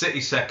 I've got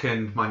City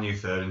second, Man U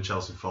third, and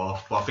Chelsea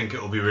fourth. But I think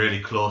it'll be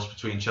really close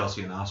between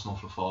Chelsea and Arsenal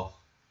for fourth.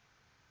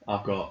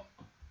 I've got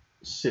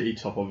City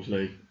top,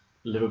 obviously,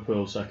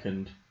 Liverpool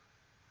second,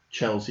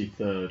 Chelsea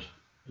third,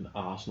 and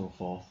Arsenal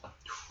fourth.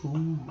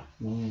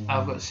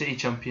 I've got City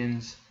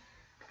champions,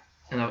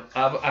 and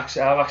I've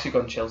actually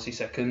gone Chelsea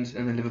second,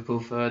 and then Liverpool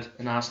third,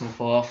 and Arsenal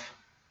fourth.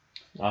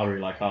 I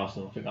really like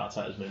Arsenal. I think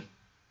Arteta's been.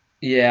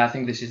 Yeah, I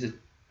think this is it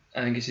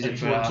for They've won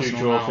 2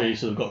 Arsenal trophies,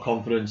 so they've got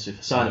confidence. If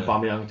they sign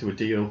Aubameyang to a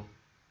deal,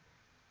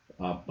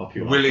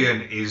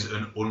 Willian is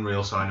an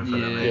unreal signing for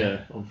them.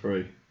 Yeah, I'm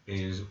free.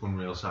 He is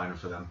unreal signing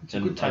for them. It's a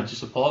good time to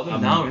support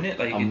them now, isn't it?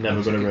 Like, I'm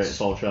never going to rate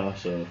Solskjaer,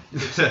 so.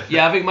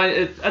 Yeah, I think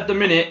at the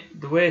minute,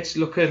 the way it's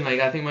looking, like,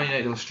 I think Man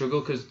United will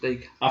struggle because,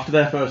 like, after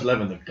their first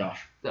 11, they're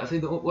gosh. I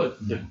think the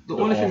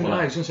only thing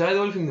I was going to say, the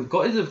only thing they've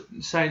got is they've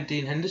signed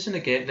Dean Henderson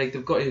again. Like,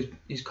 they've got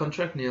his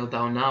contract nailed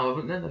down now,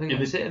 haven't they? I think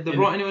that's it. Have they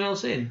brought anyone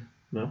else in?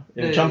 No.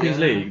 In the Champions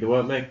League, they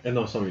weren't making.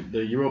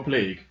 The Europa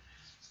League.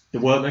 They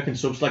weren't making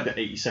subs like the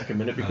 82nd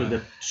minute because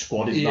the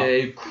squad is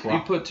that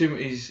crap. He put too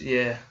much.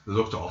 They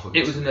looked awful.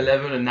 It was an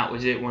 11 and that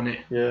was it, wasn't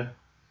it? Yeah.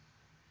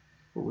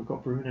 But we've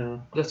got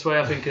Bruno. That's why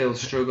I think he'll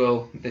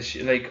struggle this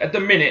year. Like, at the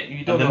minute,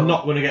 you don't know. They're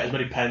not going to get as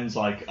many pens,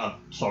 like, call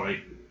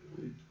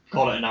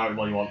it an hour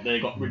what you want.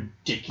 They got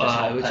ridiculous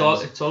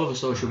pens. It's all over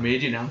social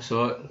media now,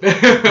 so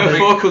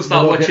folk will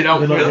start watching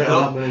out.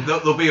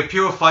 There'll be a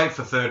pure fight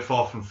for third,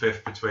 fourth, and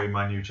fifth between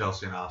Man U,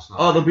 Chelsea, and Arsenal.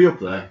 Oh, they'll be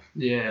up there.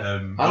 Yeah.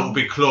 It'll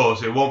be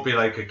close. It won't be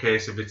like a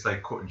case if it's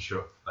like cut and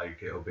shut.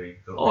 Like it'll be.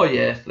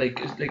 Yeah,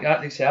 like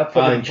I say, I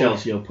think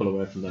Chelsea will pull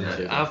away from them.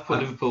 Yeah, I've put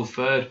Liverpool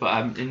third, but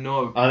I'm in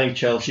no. I think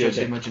Chelsea will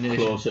get imagination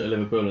closer to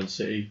Liverpool and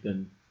City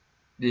than.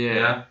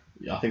 Yeah.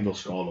 I think they'll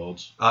score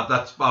loads. I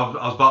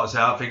was about to say,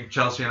 I think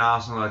Chelsea and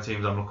Arsenal are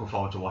teams I'm looking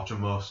forward to watching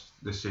most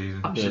this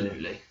season.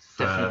 Absolutely,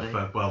 definitely.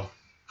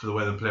 For the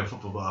way they play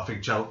football, but I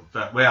think the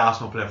way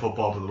Arsenal play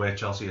football, but the way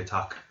Chelsea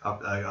attack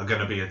are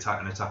going to be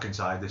attacking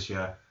side this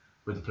year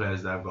with the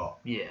players they've got.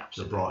 Yeah,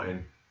 absolutely. They've brought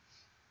in.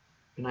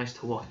 Be nice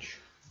to watch.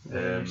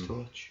 Nice to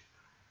watch.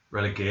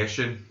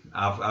 Relegation.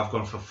 I've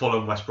gone for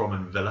Fulham, West Brom,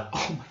 and Villa.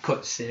 Oh my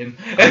god, same.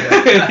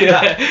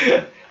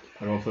 Yeah.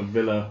 I go for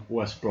Villa,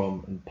 West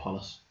Brom, and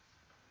Palace.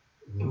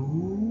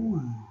 Ooh.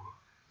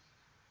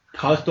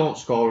 Palace don't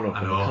score enough.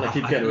 I know. They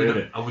keep getting away with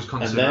it. I was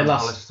considering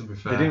Palace, to be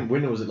fair. They didn't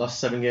win, was it last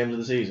 7 games of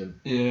the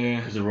season? Yeah.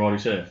 Because they were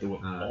already safe. They were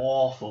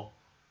awful.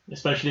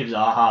 Especially if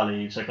Zaha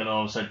leaves. Like I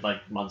know I said,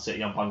 like Man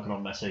City, I'm banking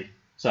on Messi.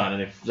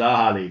 And if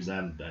Zaha leaves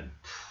them, then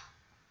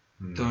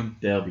done.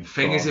 They'll be. The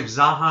thing is, if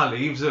Zaha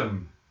leaves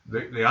them,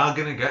 they are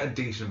going to get a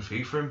decent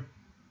fee for him.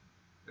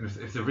 And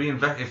if they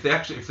reinvest,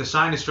 if they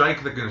sign a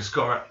striker, they're going to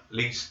score at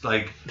least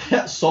like.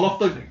 Yeah,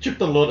 Soloff chipped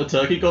a load of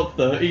Turkey, got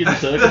 30 in the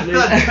Turkish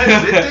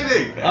league.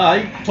 Did he?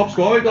 Aye, top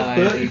scorer, he got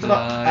 30 for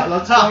that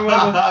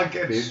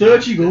Atlanta.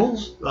 30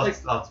 goals.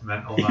 That's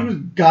mental. He was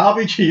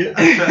garbage here.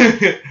 But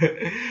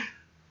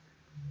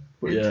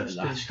yeah,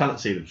 I just can't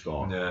see them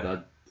score.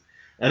 Yeah.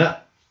 And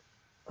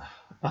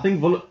I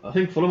think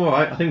Fulham are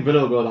right. I think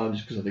Villa will go down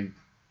just because I think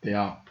they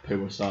are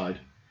poor side.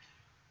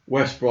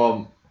 West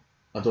Brom,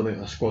 I don't think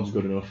their squad's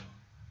good enough.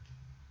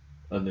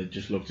 And they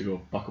just love to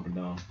go back up and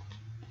down.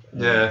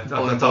 Yeah,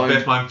 I'll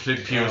base mine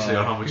purely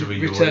on how much of a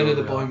return of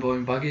the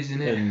boing baggies,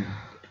 isn't it? And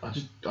I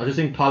just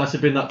think Palace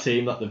have been that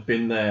team that they've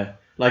been there,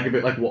 like a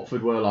bit like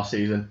Watford were last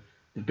season.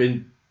 They've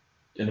been,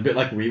 and a bit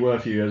like we were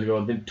a few years ago,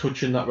 they've been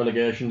touching that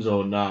relegation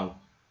zone now.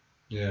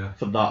 Yeah.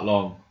 For that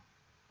long.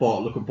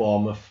 But look at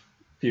Bournemouth,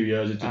 a few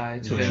years into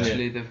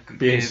eventually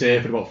being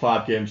safe with about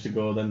 5 games to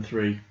go, then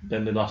 3,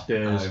 then the last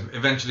days.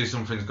 Eventually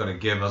something's got to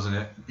give, hasn't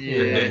it?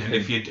 Yeah. And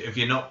if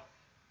you're not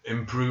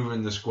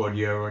improving the squad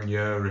year on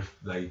year, if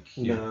like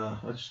they've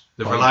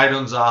relied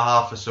on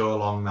Zaha for so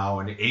long now,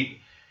 and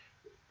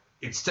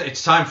it's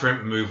time for him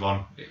to move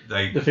on.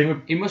 Like the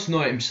thing he must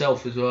know it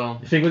himself as well.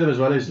 The thing with him as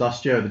well is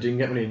last year they didn't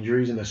get many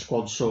injuries and their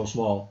squad's so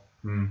small.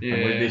 Yeah.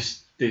 And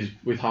with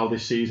with how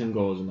this season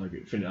goes, and like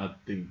I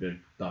think they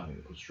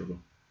could struggle.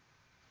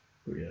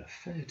 But yeah,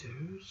 fair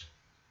dues.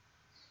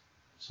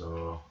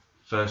 So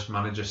first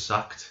manager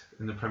sacked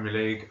in the Premier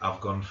League.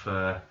 I've gone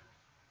for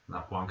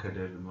that wanker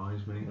David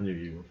Moyes, mate. I knew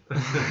you would.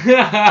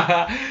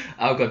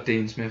 I've got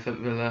Dean Smith at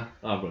Villa.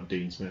 I've got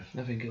Dean Smith.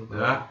 I think he'll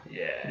go.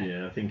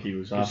 Yeah, I think he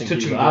was. I think he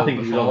was on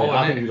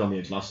the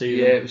edge last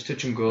season. Yeah, it was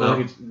touch and go. I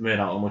think it's made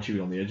out how much he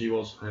was on the edge he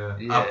was. Yeah.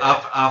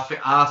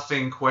 I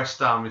think West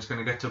Ham is going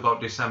to get to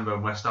about December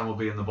and West Ham will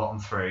be in the bottom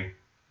 3.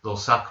 They'll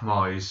sack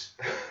Moyes.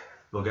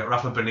 They'll get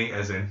Rafa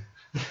Benitez in.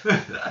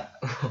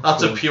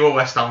 That's a pure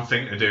West Ham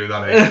thing to do,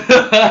 that is.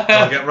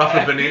 They'll get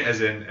Rafa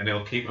Benitez in and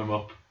he'll keep him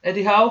up.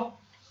 Eddie Howe?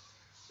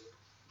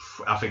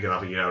 I think he'll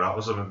have a year out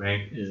or something,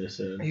 mate. Yeah,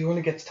 so. He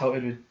only gets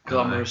touted with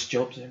glamorous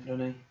jobs, doesn't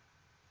he?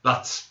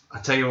 I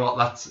tell you what,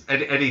 that's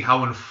Eddie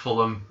Howe and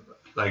Fulham,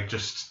 like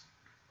just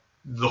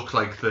look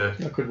like they're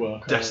That could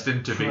work.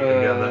 destined to be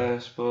together. I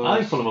suppose. I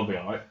think Fulham will be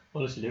alright.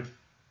 Honestly, do.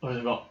 I think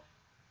they've got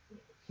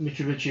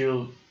Mitrovic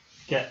will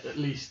get at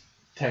least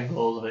 10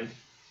 goals. I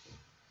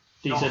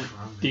think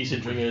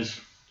decent wingers,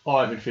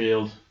 alright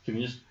midfield. I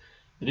think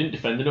they didn't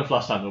defend enough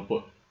last time, though,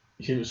 but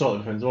he seemed to sort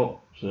of defend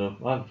well. So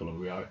I think Fulham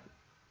will be alright.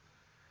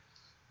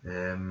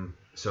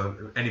 So,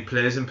 any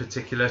players in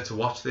particular to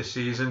watch this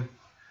season?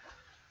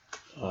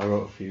 I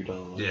wrote a few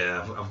down.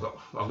 Yeah,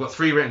 I've got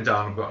 3 written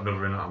down. I've got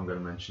another in that I'm going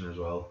to mention as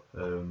well.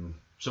 Some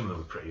of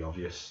them are pretty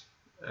obvious.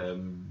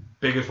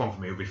 Biggest one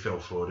for me will be Phil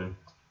Foden,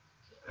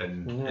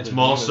 and it's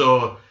more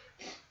so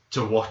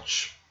to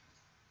watch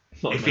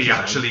if he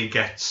actually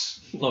gets.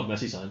 Not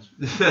Messi signs.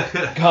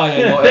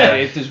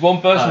 If there's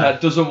one person that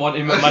doesn't want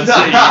him at Man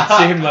City, it'd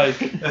seem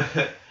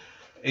like.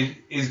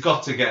 He's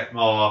got to get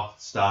more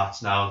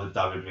starts now that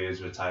David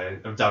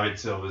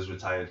Silva's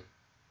retired.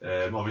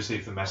 Obviously,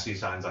 if the Messi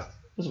signs, that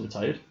Wasn't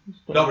retired.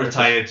 not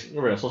retired.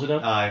 Real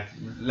Sociedad. Aye,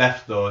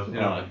 left though. You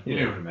know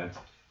Yeah. what I meant.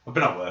 I've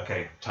been at work,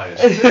 tired.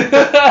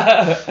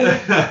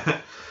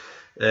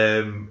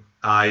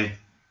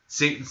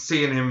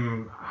 Seeing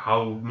him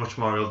how much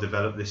more he'll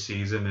develop this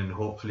season and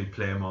hopefully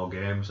play more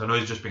games. I know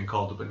he's just been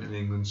called up into the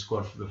England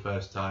squad for the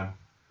first time.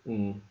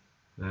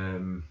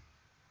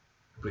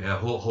 But yeah,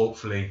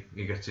 hopefully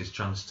he gets his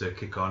chance to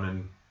kick on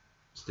and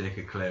stake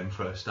a claim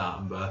for a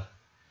starting berth.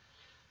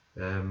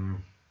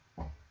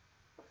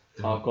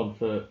 I've gone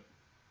for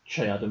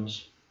Che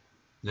Adams.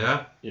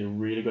 Yeah. He's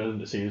really good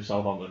to see with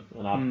Southampton,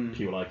 and I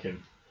pure like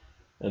him.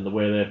 And the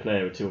way they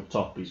play with 2 up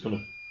top, he's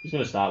gonna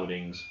start with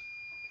Ings.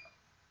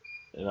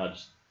 And I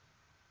just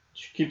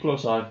keep a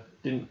close eye.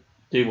 Didn't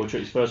do much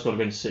at his first goal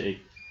against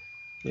City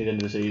near the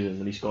end of the season,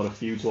 and he scored a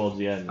few towards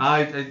the end.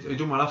 He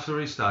done well after the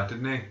restart,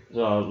 didn't he?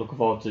 So I'm looking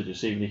forward to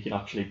just seeing if he can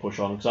actually push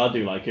on, because I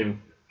do like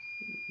him.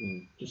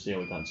 And just see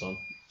how he pants on.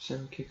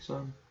 7 kicks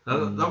on.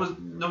 That was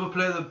another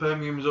player that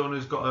Birmingham's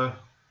owners got a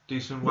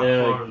decent whack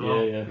Yeah, for as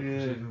well. yeah. The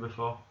season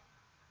before.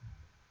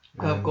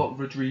 I've got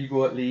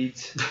Rodrigo at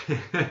Leeds.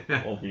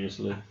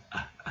 Obviously.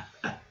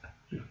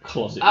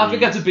 Closet. I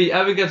think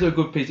that's a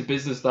good piece of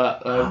business.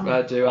 That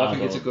I do. I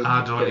think it's a good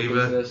I don't bit of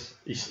either. business.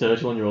 He's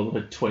 31-year-old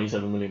and paid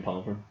 £27 million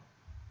for him.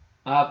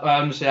 I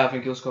honestly, I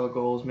think he'll score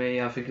goals.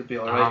 I think he'll be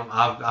alright.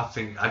 I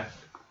think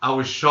I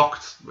was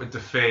shocked with the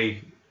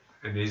fee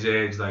and his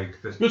age.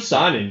 Like the, Good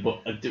signing,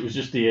 but it was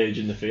just the age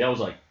and the fee. I was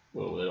like,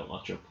 well, they don't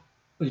match up.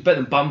 He's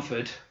better than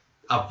Bamford.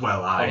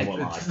 well, I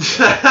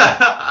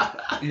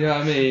You know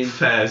what I mean?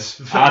 Fairs.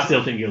 I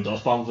still think he'll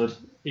toss Bamford.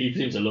 He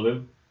seems to love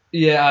him.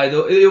 Yeah,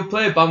 he'll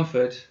play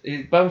Bamford.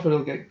 Bamford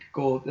will get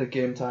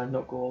game time,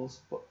 not goals.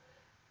 But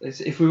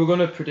if we were going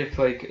to predict,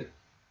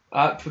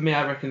 for me,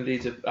 I reckon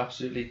Leeds are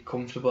absolutely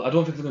comfortable. I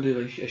don't think they're going to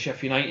do like a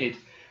Sheffield United,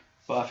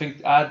 but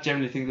I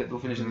generally think that they'll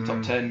finish in the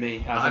top 10.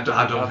 I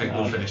don't think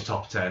they'll finish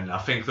top 10. I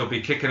think they'll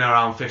be kicking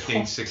around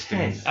 15, 16.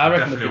 I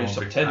reckon Definitely they'll finish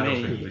won't top 10. I don't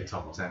think they'll be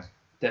top 10.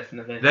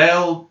 Definitely.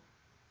 They'll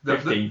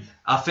 15th.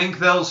 I think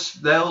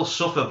they'll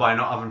suffer by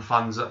not having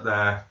fans at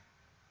their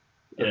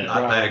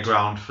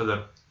ground for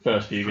the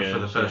first few games. For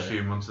the first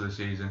few months of the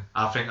season.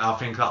 I think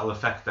that'll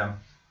affect them.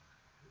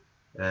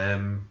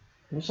 I'm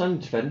signing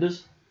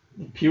defenders.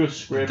 Pure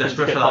scrape.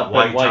 Desperate get for that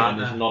white, aren't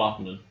and they? it's not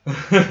happening.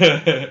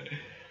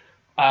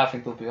 I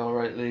think they'll be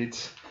alright,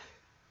 Leeds.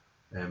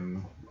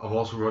 I've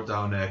also wrote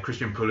down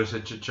Christian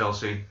Pulisic at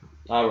Chelsea.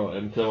 I wrote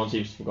him because everyone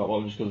seems to forgot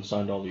what just because they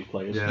signed all these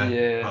players.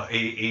 Yeah. But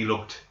he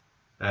looked.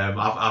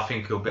 I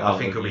think he'll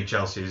be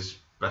Chelsea's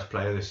best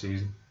player this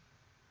season.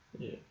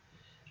 Yeah.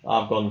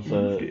 I've gone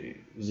for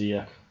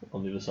Ziyech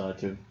on the other side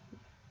too.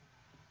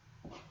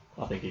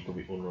 I think he could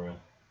be unreal.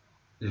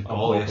 His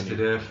ball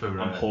yesterday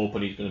I'm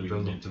hoping he's going to be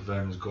build up to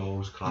Werner's goal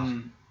was class.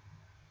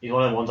 He's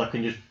one of the ones that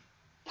can just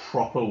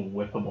proper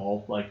whip a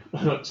ball. Like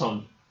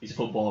he's a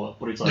footballer,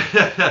 but it's like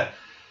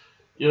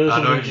you know,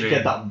 sometimes you just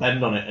get that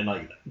bend on it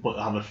and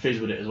but have a fizz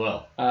with it as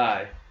well.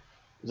 Aye.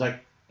 It's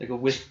like a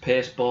whisk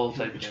pace ball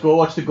type. Just go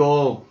watch the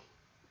goal.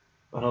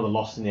 I know they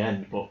lost in the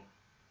end, but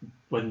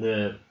when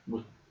they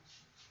were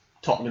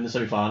Tottenham in the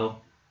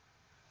semi-final,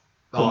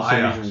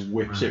 just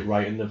whips it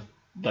right in the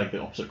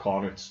opposite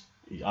corner.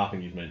 I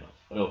think he's meant.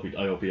 I hope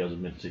he has a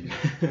mint season.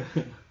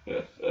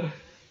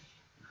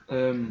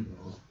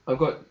 I've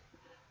got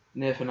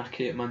Nathan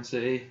Ake at Man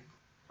City.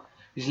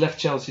 He's left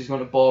Chelsea. He's gone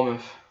to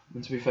Bournemouth,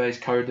 and to be fair, he's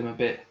carried them a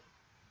bit.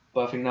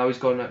 But I think now he's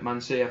gone at Man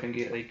City. I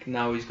think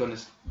now he's going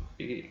to.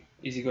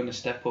 Is he going to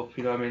step up?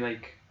 You know what I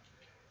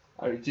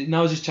mean?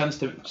 Now's his chance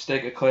to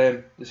stake a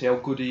claim to see how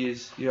good he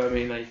is. You know what I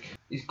mean?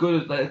 He's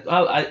good.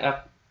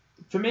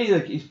 For me,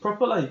 he's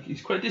proper.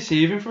 He's quite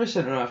deceiving for a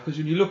centre half because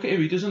when you look at him,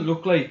 he doesn't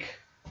look like.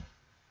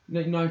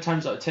 9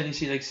 times out of 10, you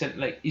see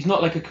he's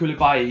not like a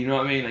Koulibaly. You know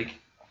what I mean?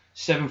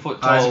 7 foot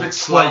tall,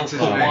 12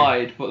 foot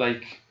wide, but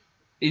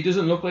he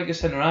doesn't look like a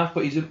centre half.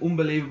 But he's an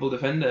unbelievable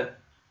defender.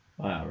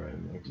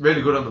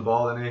 Really good on the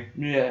ball, isn't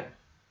he? Yeah.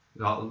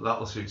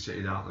 That'll suit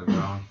City down to the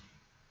ground.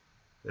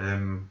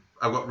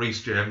 I've got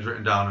Reece James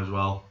written down as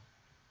well.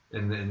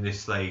 In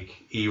this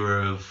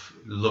era of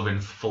loving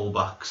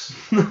fullbacks,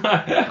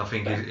 I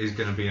think he's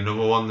going to be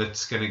another one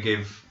that's going to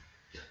give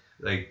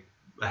like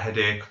a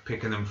headache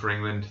picking them for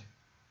England.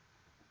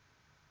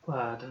 Well,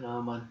 I don't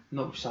know, man.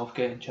 Not with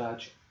Southgate in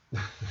charge.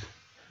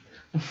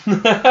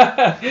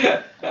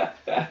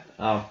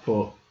 I've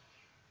put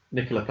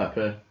Nicola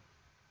Pepe. I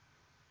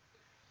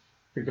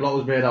think a lot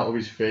was made out of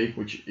his fee,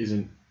 which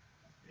isn't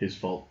his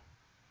fault.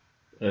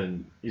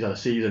 And he's had a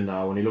season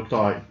now, and he looked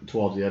alright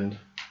towards the end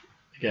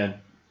again.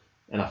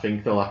 And I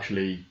think they'll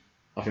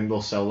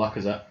sell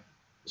Lacazette.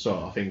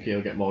 So I think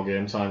he'll get more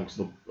game time because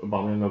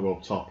Aubameyang will go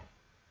up top.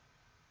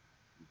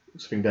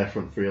 So I think their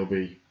front three will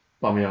be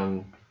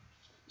Aubameyang,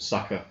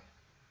 Saka,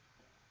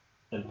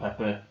 and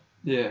Pepe.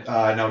 Yeah.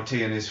 Now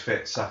Tierney is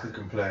fit. Saka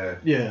can play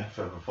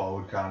further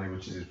forward, can't he?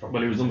 Which is his problem.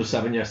 Well, he was number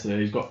 7 yesterday.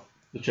 He's got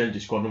the change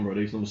his squad number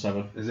already. He's number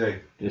 7. Is he?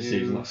 This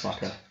season, that's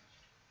Saka.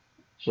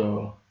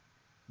 So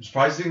I'm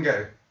surprised he didn't get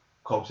a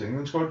call to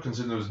England squad,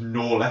 considering there was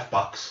no left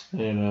backs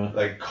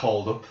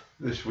called up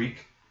this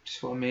week.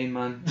 Just what I mean,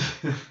 man.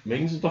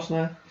 Mings is just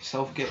now.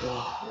 Southgate.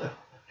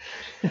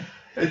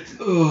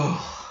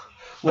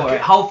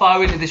 What? How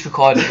far into this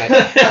recording, mate?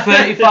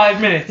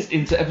 35 minutes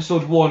into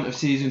episode 1 of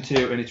season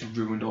 2, and it's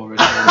ruined already.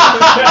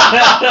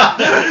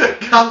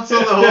 Cancel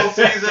the whole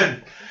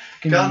season.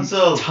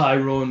 Cancel.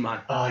 Tyrone, man.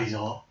 Oh, he's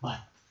hot.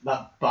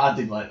 But I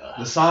didn't like that.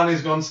 The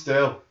Sani's gone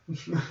stale.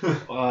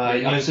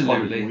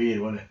 Absolutely. Weird,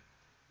 wasn't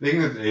it?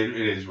 England, it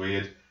is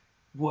weird.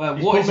 What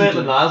put is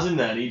Maitland-Niles in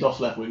there, and he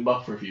does left wing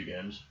back for a few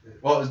games.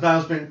 What has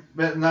Niles been?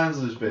 Niles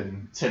has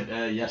been.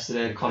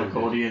 Yesterday, Conor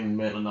Cody and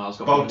Maitland-Niles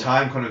got. About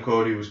time Conor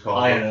Cody was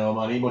called. I know,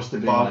 man. He must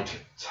have been about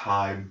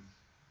time.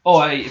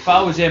 Oh, if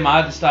I was him,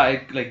 I'd have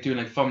started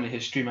doing family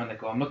history, man.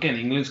 I'm not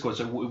getting England squad,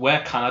 so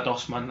where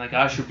Canados, man?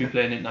 I should be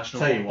playing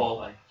international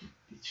football.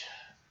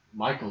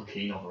 Michael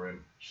Keane over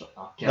him.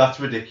 That's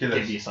ridiculous.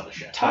 Idiot on a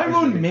shit.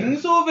 Tyrone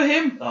Mings over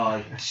him.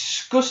 Oh,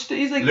 disgusting.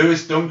 He's like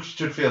Lewis Dunk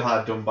should feel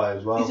hard done by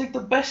as well. He's like the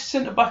best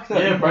centre back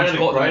there. Yeah, Brian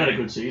had a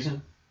good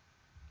season.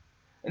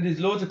 And there's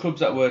loads of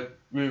clubs that were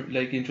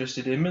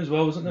interested in him as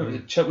well, wasn't there?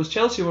 Was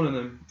Chelsea one of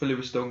them for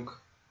Lewis Dunk?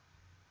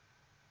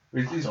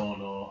 I don't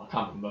know. I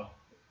can't remember.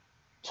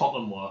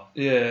 Tottenham were.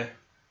 Yeah.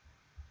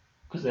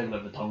 Because they haven't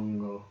let the tongue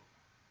go.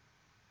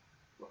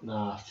 But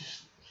nah,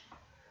 just.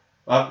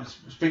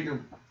 Speaking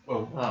of.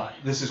 Well,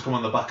 this has come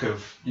on the back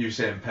of you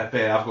saying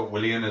Pepe. I've got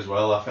Willian as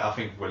well. I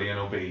think Willian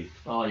will be.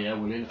 Oh yeah,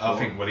 Willian. I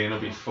think Willian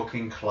will be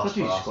fucking class.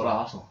 He's got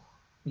Arsenal.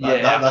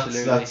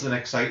 Absolutely. That's an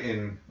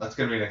exciting. That's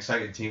going to be an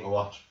exciting team to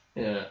watch.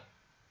 Yeah.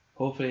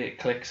 Hopefully it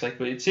clicks.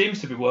 But it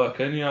seems to be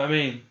working. You know what I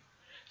mean?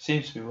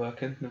 Seems to be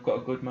working. They've got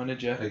a good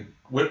manager.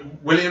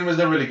 Willian was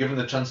never really given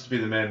the chance to be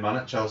the main man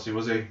at Chelsea,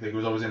 was he? He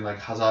was always in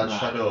Hazard's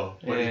shadow,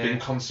 but he's been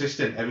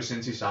consistent ever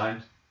since he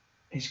signed.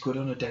 He's good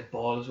on a dead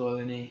ball as well,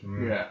 isn't he?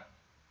 Yeah.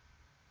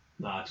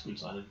 Nah, it's good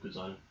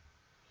signing.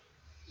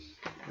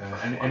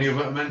 Any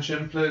other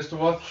mentioned players to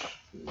watch?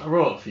 I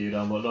wrote a few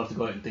down, but I don't have to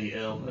go into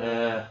detail.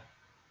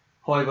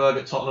 Højbjerg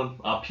at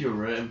Tottenham, pure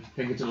rating. I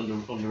think it's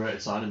an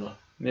underrated signing though.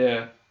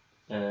 Yeah.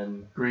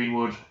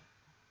 Greenwood,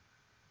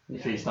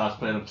 if he starts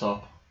playing up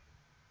top.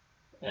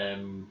 I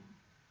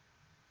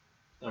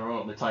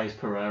wrote Matthias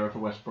Pereira for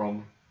West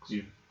Brom because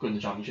he's good in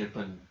the Championship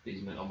and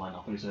he's meant on my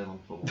Napoli sale on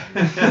football.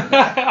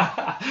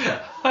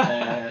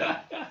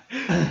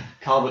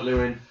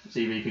 Calvert-Lewin,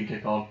 see if he can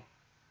kick on.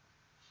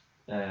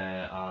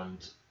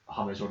 And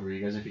James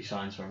Rodriguez, if he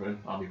signs for Everton,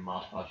 I'll be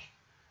mad.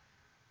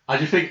 I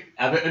just think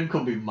Everton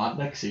could be mad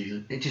next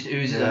season. It just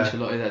oozes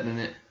Ancelotti, that, doesn't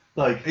it?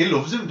 He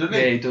loves him, doesn't he?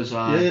 Yeah, he does.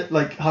 Yeah,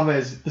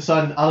 James, the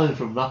signing Allen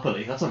from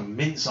Napoli, that's a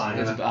mint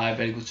signing.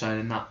 Very good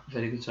signing, that.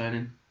 Very good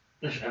signing.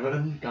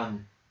 Everton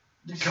can.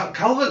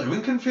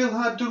 Calvert-Lewin can feel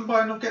hard done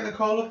by not getting a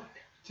call up.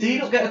 Did he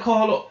not get a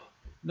call up?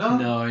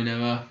 No, he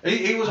never.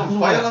 He was on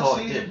fire last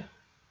season.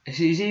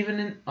 He's even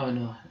in. Oh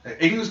no.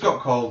 Ings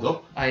got called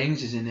up.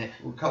 Ings is in it.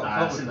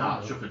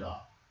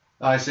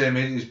 I say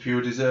he's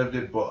pure deserved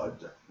it,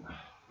 but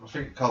I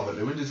think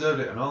Calvert-Lewin deserved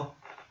it and all.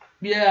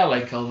 Yeah, I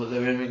like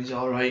Calvert-Lewin. I think he's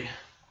alright.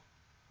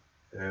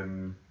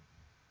 Have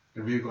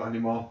you got any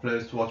more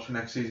players to watch for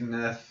next season,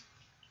 Nath?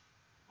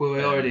 Well,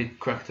 we already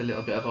cracked a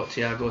little bit about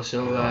Thiago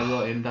Silva. I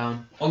wrote him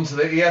down. On to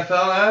the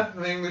EFL,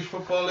 the English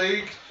Football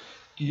League.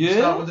 Yeah.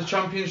 Start with the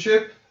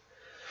Championship.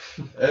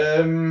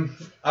 In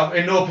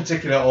no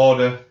particular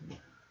order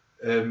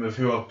of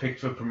who I've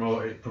picked for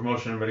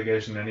promotion and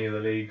relegation in any of the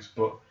leagues,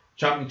 but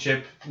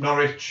Championship,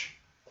 Norwich.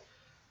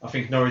 I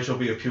think Norwich will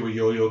be a pure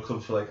yo-yo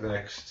club for the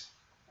next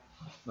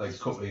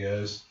couple of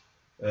years.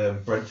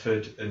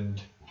 Brentford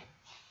and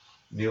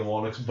Neil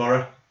Warnock's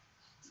Borough.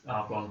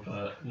 I've gone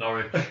for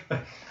Norwich,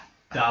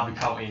 Derby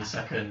County in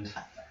second,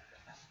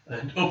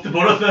 and up the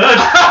Borough third.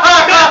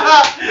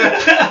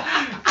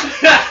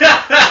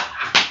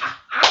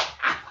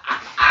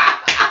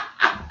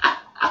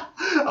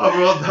 I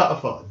wrote that. I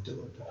thought I'd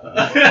do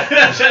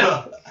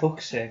it.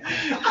 Fuck's sake.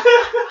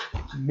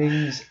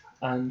 Mings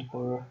and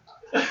Borough.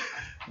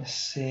 The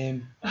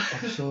same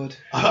episode.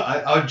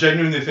 I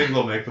genuinely think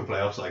they'll make the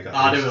playoffs like that.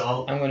 I do it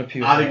all. I'm going to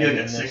puke. I think he'll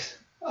get 6.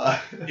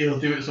 He'll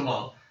do it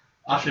somehow.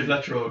 Ashley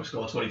Fletcher will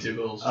score 22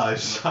 goals.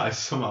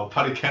 Somehow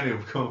Paddy Kenny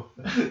will come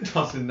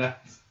tossing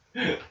nets.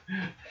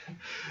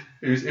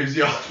 Who's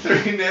your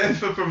 3 names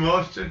for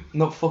promotion?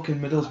 Not fucking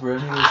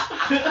Middlesbrough,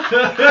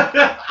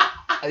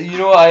 anyways. You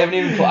know what?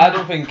 I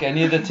don't think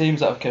any of the teams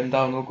that have come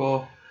down will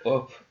go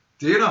up.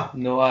 Do you know?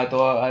 No, I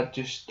don't. I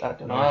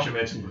don't know. I should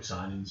make some good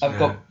signings.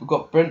 We've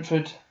got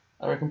Brentford.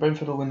 I reckon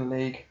Brentford will win the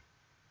league.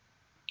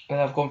 And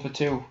I've gone for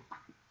 2.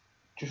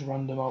 Just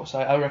random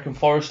outside. I reckon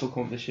Forest will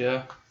come up this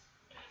year.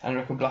 And I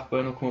reckon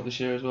Blackburn will come up this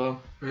year as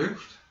well. Who?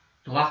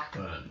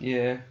 Blackburn?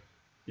 Yeah.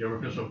 You're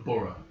repping some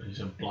Borough and you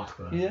said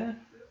Blackburn. Yeah.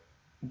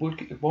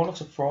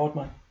 Warnock's a fraud,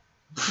 man.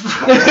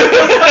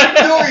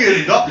 No,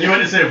 you're not. You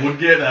went to say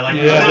Woodgate there, like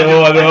Yeah,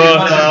 I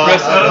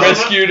know.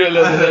 Rescued it a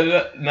little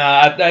bit.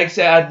 Nah, like I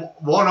said,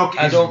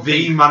 Warnock is don't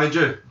the think-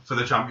 manager for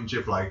the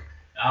Championship, like.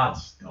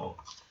 No.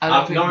 I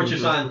don't think Norwich have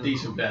Middlesbrough- signed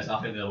decent players.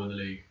 I think they'll win the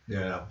league.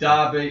 Yeah.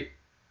 Derby,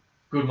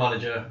 good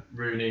manager.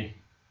 Rooney,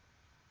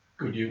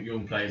 good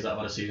young players that have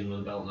had a season under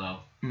the belt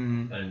now.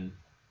 And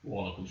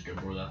Warnock will just get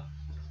Borough there.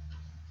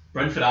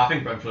 Brentford, I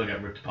think Brentford will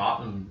get ripped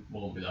apart and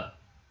won't be there.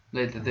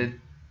 The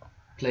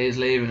players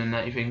leaving and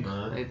that, you think?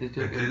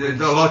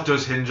 A lot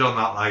does hinge on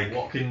that, like.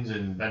 Watkins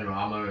and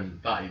Benrahma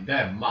and that,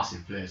 they're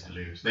massive players to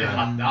lose. They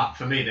Yeah. had that,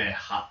 for me, they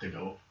had to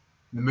go.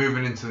 They're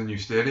moving into the new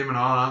stadium and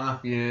all,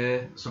 aren't they?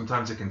 Yeah.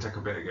 Sometimes it can take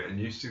a bit of getting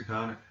used to,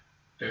 can't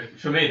it?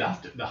 For me, they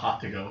had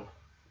to go.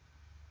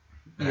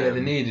 Yeah,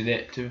 they needed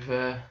it, to be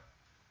fair.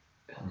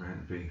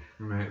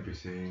 Remain to be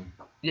seen.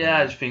 Yeah,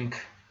 I just think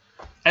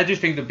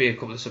there'll be a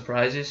couple of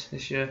surprises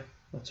this year.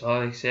 That's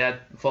all I say. I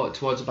thought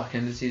towards the back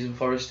end of the season,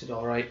 Forest did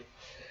alright.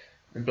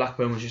 And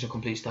Blackburn was just a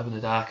complete stab in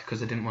the dark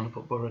because they didn't want to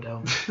put Borough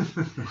down.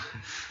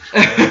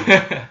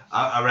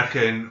 I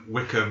reckon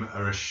Wickham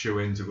are a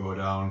shoe-in to go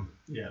down.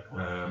 Yeah.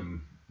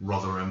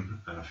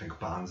 Rotherham, and I think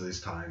Barnsley's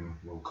time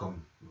will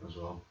come as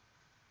well.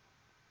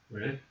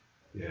 Really?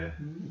 Yeah.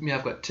 Yeah,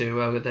 I've got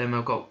 2. I've got them.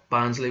 I've got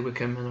Barnsley,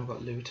 Wickham, and I've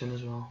got Luton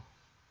as well.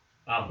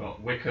 I've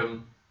got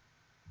Wickham,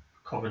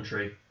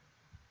 Coventry,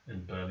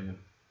 and Birmingham.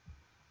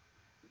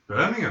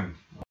 Birmingham?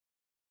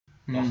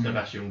 That's the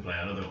best young player.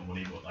 I know they got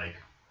money, but like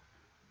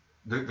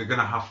They're going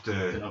to have to...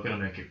 they're not going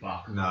to make it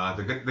back. Nah,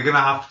 they're going to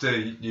have to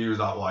use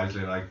that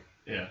wisely, like...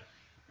 Yeah.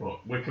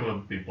 But Wickham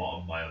would be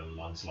bottom by a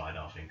landslide,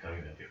 I think. I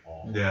think they'd be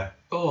awful. Yeah.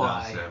 Oh,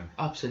 That's, aye,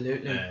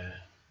 absolutely.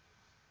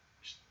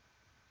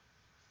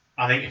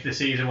 I think if the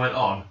season went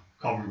on,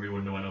 Coventry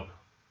wouldn't have went up.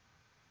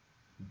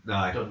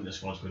 Nah, I don't think the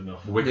squad's good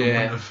enough. Wickham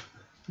Yeah. wouldn't have...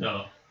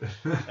 No.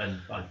 And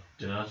I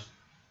don't know.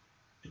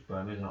 Just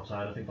Birmingham's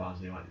outside. I think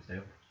Barnsley might stay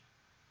up.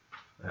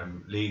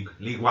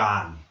 League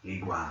One.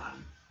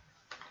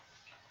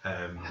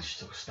 I just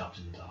took stabs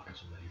in the dark or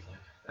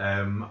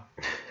something. Like.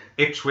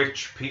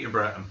 Ipswich,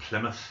 Peterborough, and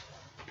Plymouth.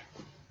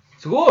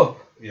 To go up?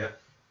 Yeah.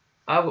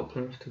 I've got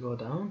Plymouth to go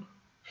down.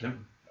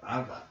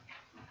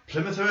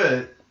 Plymouth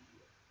are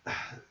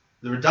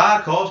they're a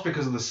dark horse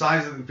because of the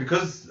size of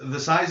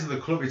the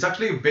club. It's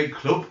actually a big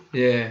club.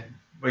 Yeah.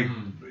 Like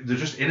they're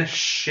just in a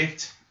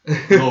shit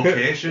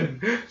location.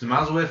 It's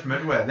miles away from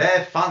everywhere.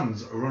 Their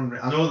fans are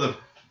unreal. I know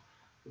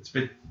it's a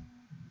bit.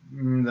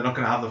 They're not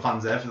going to have the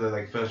fans there for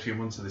the first few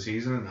months of the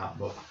season and that,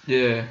 but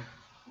Yeah.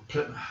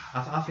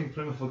 I think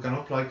Plymouth will go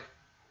up. Like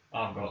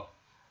I've got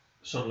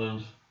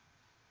Sunderland,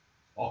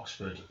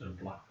 Oxford, and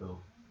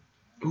Blackpool.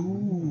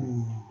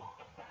 Ooh.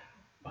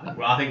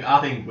 Well,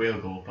 I think we'll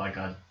go up. Like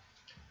I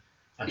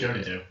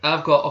generally do.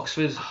 I've got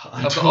Oxford.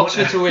 I've got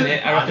Oxford to win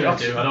it. I reckon I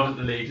Oxford. don't think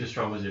the league's as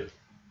strong as you.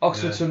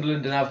 Oxford,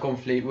 Sunderland, and I've gone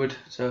Fleetwood,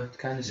 so it's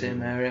kind of the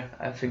same area.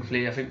 I think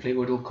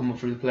Fleetwood will come up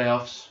through the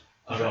playoffs.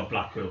 I've got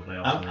Blackpool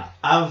playoffs.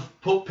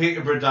 I've put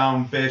Peterborough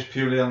down based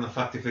purely on the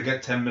fact if they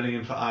get 10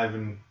 million for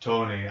Ivan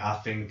Toney, I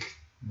think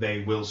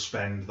they will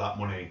spend that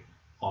money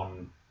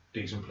on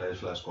decent players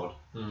for their squad.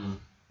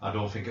 I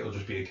don't think it'll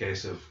just be a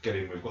case of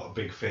we've got a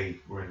big fee,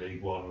 we're in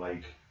League One,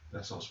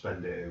 let's not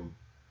spend it.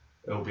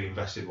 It'll be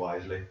invested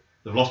wisely.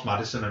 They've lost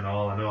Madison and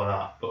all, I know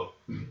that, but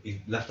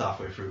he left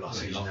halfway through last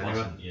season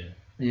anyway.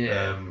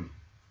 Yeah.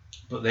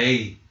 But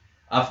they'd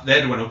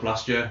went up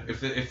last year.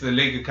 If the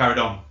league had carried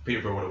on,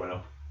 Peterborough would have went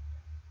up.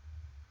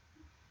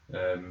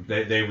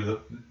 They were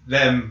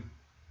them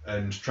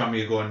and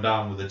Tranmere going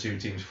down were the 2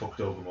 teams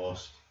fucked over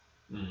most.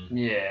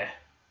 Yeah.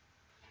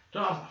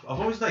 I've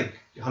always had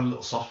a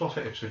little soft spot for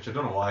Ipswich. I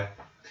don't know why.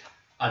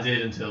 I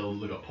did until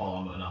they got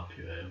Paul Ammett and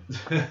amputated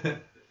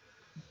him.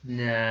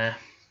 Nah.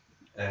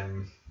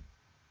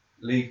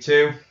 League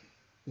 2.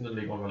 And then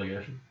League 1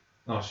 relegation.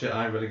 Oh shit!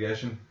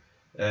 Relegation.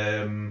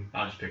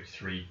 I just picked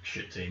 3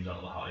 shit teams out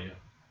of the hat here.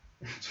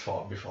 It's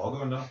 4 before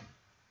going down.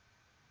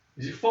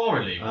 Is it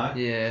 4 in League 1? Aye,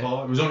 Yeah.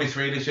 4. It was only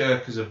 3 this year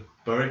because of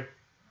Bury.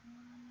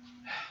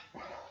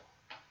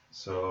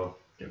 So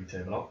Get me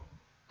table up.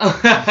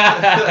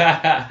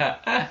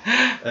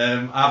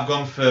 I've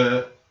gone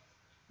for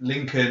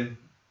Lincoln,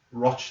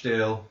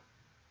 Rochdale,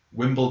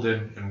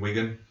 Wimbledon, and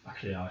Wigan.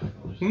 Actually, I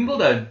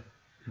Wimbledon.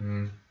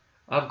 Mm.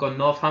 I've got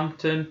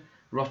Northampton,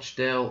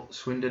 Rochdale,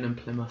 Swindon, and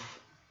Plymouth.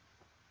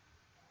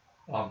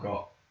 I've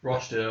got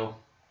Rochdale,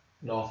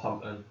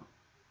 Northampton,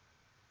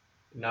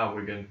 now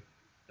Wigan,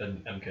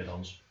 and MK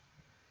Dons.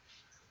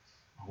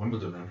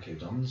 Wimbledon and MK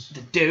Dons.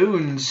 The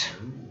Dunes.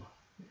 Ooh.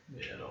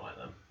 Yeah, I don't like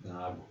them.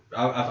 No,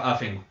 I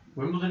think.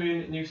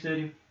 Wimbledon new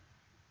stadium.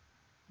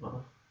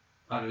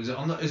 Is it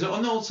on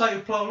the old site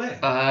of Plough Lane?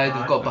 They've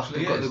got back.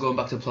 actually, They're going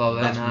back to Plough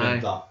Lane. That's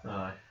meant that.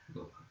 Aye.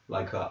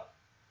 Like that.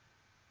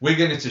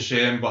 Wigan, it's a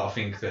shame, but I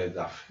think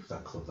that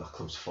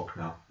club's fucked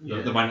now.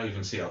 Yeah. They might not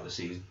even see out the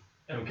season.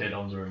 MK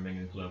Dons are a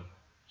minging club,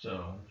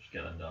 so just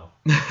get them down.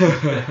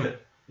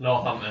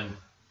 Northampton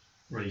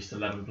released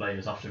 11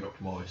 players after they got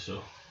promoted,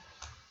 so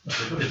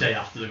the day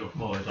after they got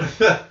promoted,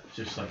 it's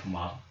just like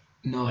mad.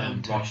 No,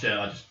 And Rochdale,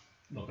 I just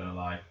not gonna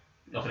lie,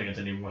 nothing against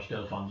any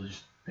Rochdale fans, I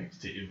just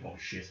picked the team what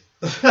shit.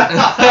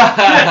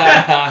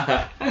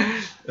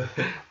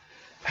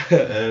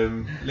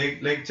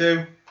 League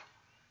 2.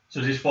 So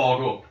does this 4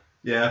 go up?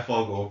 Yeah,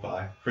 4 go up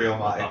by 3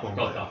 automatic.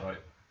 Got that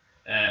right.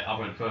 I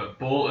went for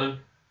Bolton,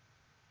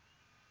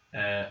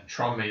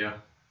 Tranmere,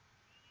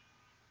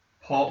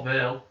 Port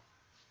Vale,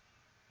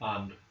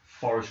 and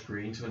Forest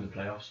Green to win the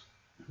playoffs.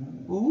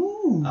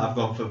 Ooh. I've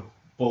gone for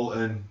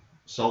Bolton,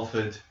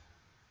 Salford,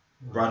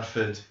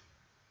 Bradford,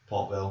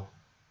 Port Vale.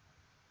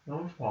 No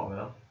one's Port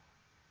Vale.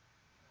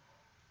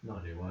 No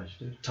idea why I just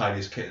did.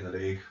 Tidiest kit in the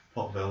league.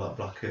 Port Vale, that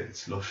black kit,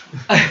 it's lush.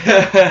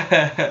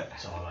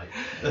 It's alright.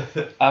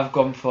 I've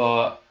gone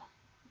for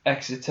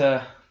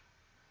Exeter,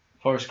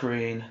 Forest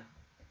Green,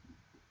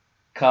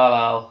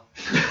 Carlisle.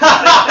 Just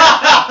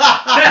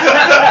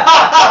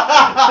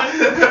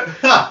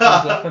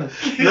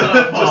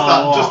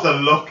a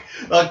look,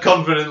 that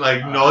confident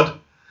nod.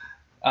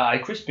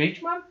 Chris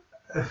Beach, man.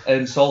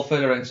 And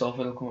Salford, I think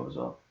Salford will come up as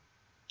well.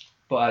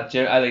 But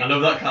I I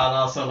love that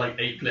Carlisle said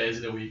 8 players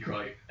in a week,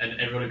 right? And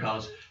everyone in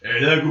Carlisle's, hey,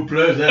 they're good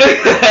players,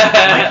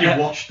 like you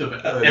watched them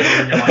ever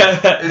in your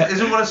life.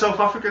 Isn't one a South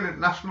African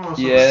international or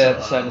something? yeah,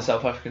 they've signed the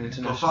South African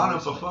international.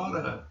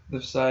 Bafana.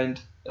 They've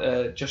signed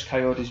Josh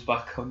Coyote's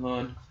back on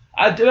loan.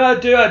 I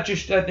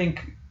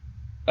think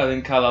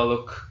Carlisle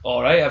look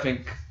alright. I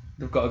think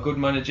they've got a good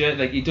manager.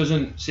 He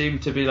doesn't seem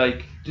to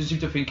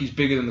think he's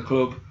bigger than the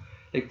club.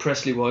 Like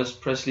Presley was.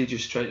 Presley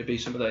just tried to be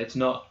some of that. It's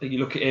not you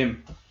look at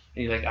him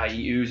and you're like,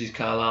 he oozes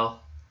Carlisle.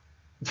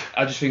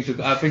 I think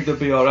they'll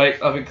be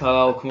alright. I think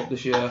Carlisle will come up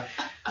this year.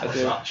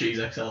 What's that? Cheese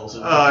XLs.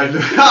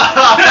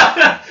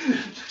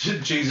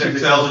 Cheese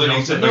XLs and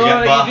he's he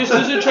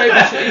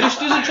just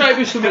doesn't try to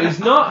be somebody he's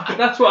not.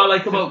 That's what I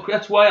like about.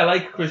 That's why I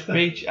like Chris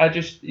Beach.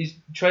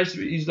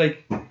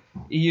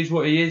 He is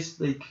what he is.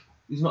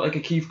 He's not like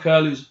a Keith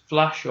Curl who's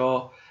flash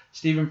or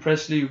Stephen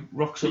Presley who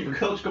rocks up. Keith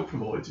Curl's got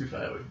promoted, to be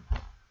fair with him.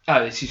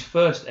 It's his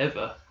first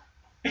ever.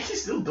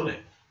 He's still done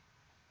it.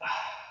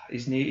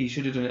 He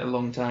should have done it a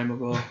long time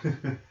ago.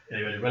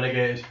 Anyway,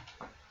 relegated.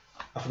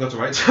 I forgot to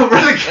write down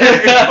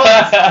relegated.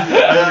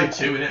 Only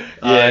 2 in it.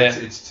 Yeah,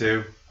 it's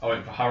 2. I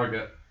went for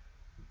Harrogate,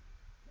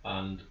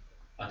 and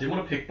I didn't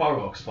want to pick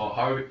Barrow because I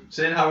thought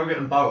saying Harrogate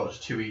and Barrow is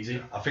too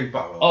easy. I think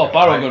Barrow.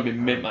 Barrow are going to be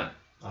mid, man.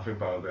 I think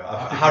Barrow will be.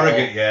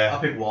 Harrogate, yeah.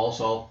 I picked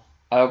Walsall.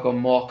 I've got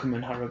Morecambe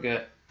and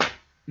Harrogate.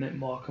 Nick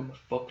Morecambe are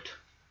fucked.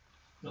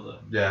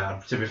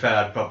 Yeah, to be fair,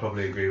 I'd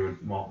probably agree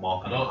with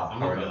Morecambe. I'm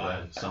not going to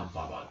lie, it sounds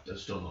bad, but they're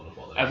still not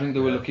what they're I think they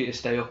were lucky to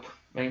stay up.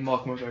 I think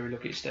Morecambe were very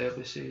lucky to stay up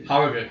this season.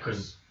 Harrogate,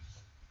 because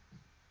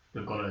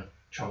they've got to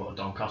travel to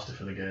Doncaster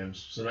for the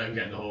games, so they're not even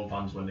getting the home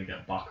fans when they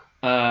get back.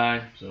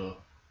 So,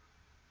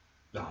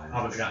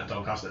 having to get to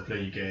Doncaster to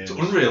play your games. It's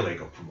unreal they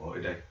got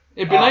promoted, eh?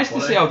 It'd be nice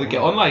to see how they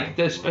get on,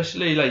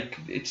 especially,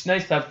 it's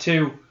nice to have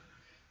 2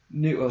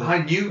 new...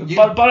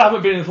 But I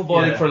haven't been in the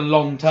Football League for a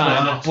long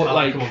time,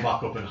 but coming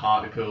back up in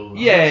Hartlepool.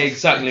 Yeah,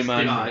 exactly,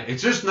 man.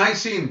 It's just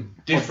nice seeing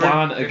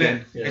different...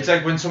 again. Yeah. It's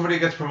like when somebody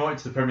gets promoted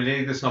to the Premier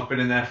League that's not been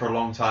in there for a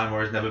long time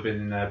or has never been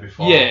in there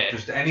before. Yeah.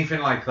 Just anything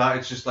like that,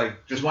 it's just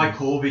just why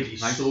COVID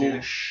is nice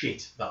so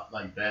shit that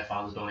their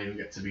fans don't even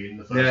get to be in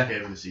the first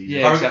game of the season.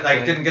 Yeah,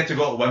 exactly. Didn't get to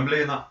go to Wembley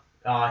and that.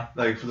 Aye.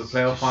 For the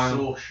playoff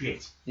final. So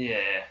shit.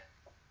 Yeah.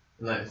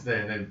 And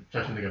then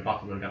especially when they get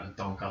back, we're going to get to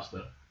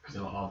Doncaster because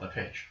they're not allowed their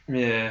pitch.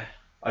 Yeah.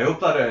 I hope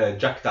that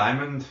Jack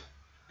Diamond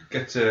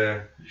gets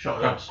a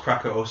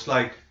crack at us.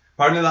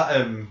 Apparently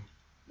that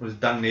was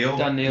Dan Neil.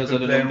 Dan Neil's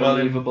had an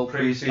unbelievable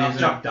pre-season.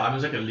 Jack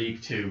Diamond's like a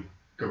League 2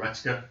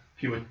 Goretzka.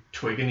 If you were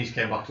twigging, he's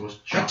came back to us.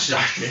 That's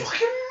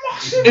fucking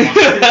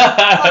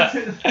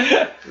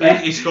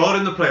massive. He scored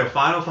in the playoff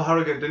final for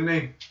Harrogate, didn't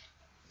he?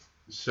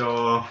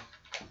 So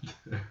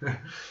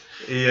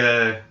when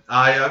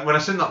I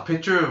seen that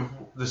picture of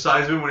the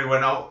size of him when he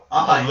went out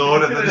on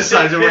loan and then the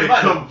size of him when he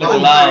come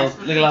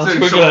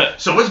back.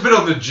 Someone's been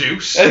on the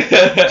juice.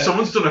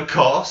 Someone's done a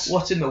course.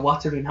 What's in the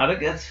water in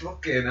Harrogate?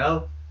 Fucking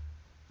hell.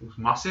 Looks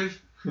massive.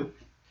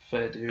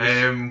 Fair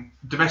dues.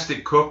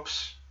 Domestic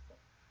cups.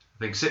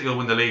 I think City will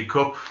win the League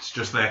Cup. It's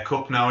just their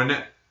cup now, isn't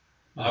it?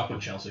 I've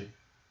got Chelsea.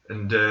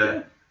 And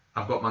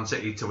I've got Man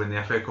City to win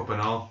the FA Cup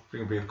and all. I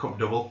think it'll be a cup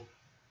double.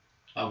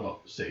 I've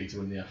got City to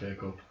win the FA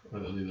Cup. I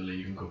think they'll do the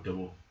League and Cup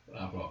double.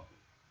 I've got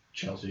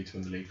Chelsea to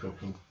win the League Cup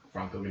from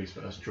Frank will get his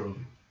first trophy.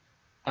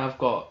 I've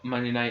got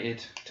Man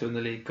United to win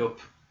the League Cup.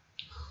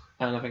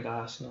 And I think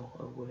Arsenal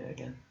will win it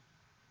again.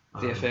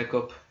 The FA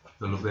Cup.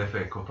 They love the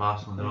FA Cup,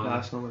 Arsenal.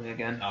 Arsenal win it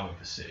again. I went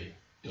for City.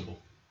 Double.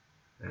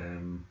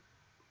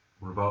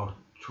 What about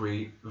should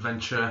we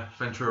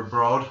venture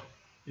abroad?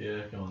 Yeah,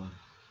 come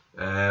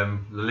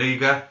on La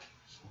Liga.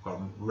 I've got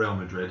Real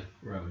Madrid.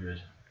 then. Real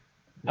Madrid.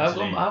 I've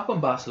gone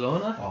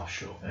Barcelona. Oh,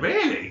 sure.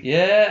 Really?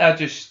 Yeah, I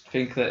just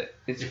think that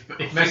it's If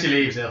Messi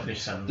leaves, they'll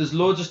finish 7th. there's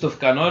loads of stuff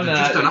going on. They're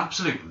and just an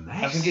absolute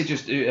mess. I think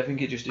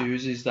it just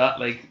oozes that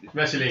like If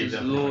Messi leaves,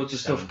 there's they'll loads finish of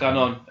stuff 7th. going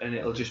on, and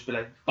it'll just be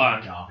like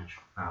bang Garbage.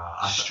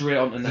 straight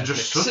onto they're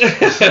just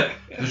Netflix.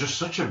 They're just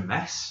such a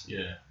mess.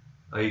 Yeah.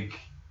 Like,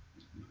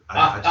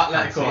 I just can't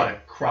Atletico see had it. a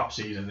crap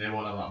season. They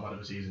won't have that bad of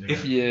a season again.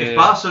 If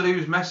Barca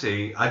lose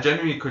Messi, I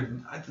genuinely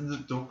could. I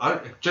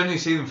genuinely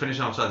see them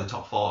finishing outside the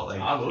top 4, like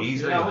I would.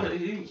 easily. Yeah, I like.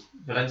 would.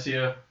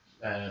 Valencia,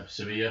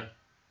 Sevilla,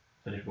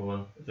 finish above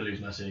them. If they lose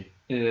Messi,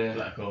 Yeah.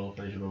 Atletico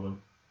finish above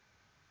them.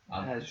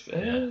 I just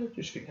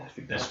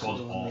think Their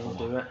squad's Barcelona will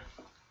awful, do it.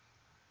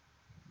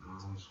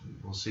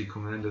 We'll see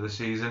coming into the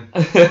season.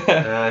 King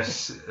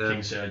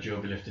Sergio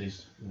will be lifting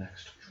his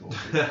next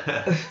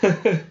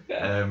trophy.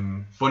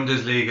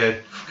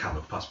 Bundesliga, can't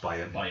look past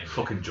Bayern. Bayern.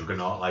 Fucking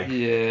juggernaut, like.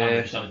 Yeah.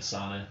 I'm just having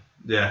Sane.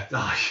 Yeah.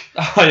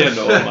 I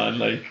know, man.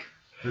 Like,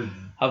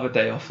 have a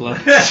day off,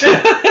 lad.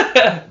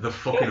 They're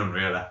fucking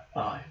unreal.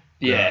 Aye.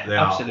 Yeah, They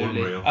are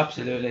absolutely, unreal.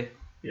 absolutely.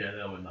 Yeah,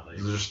 they'll win that league.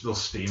 They'll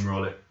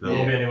steamroll it. They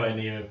won't be anywhere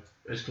near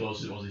as close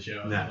as it was this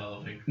year. No. I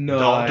don't think. No,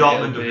 Dortmund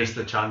have it'll missed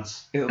the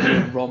chance. be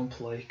a romp,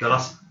 like. The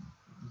last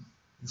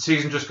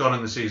season just gone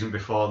and the season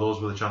before,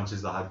 those were the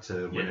chances they had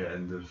to win Yeah. it,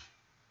 and they've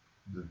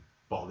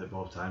bottled it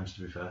both times,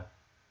 to be fair.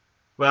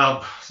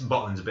 Well,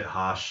 bottling's a bit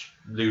harsh.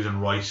 Losing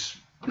Royce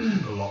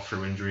a lot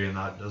through injury, and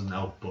that doesn't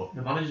help, but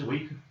The manager's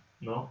weak.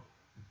 No.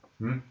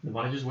 Hmm? The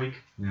manager's weak.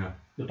 yeah.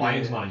 The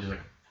Bayern's manager's like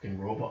a fucking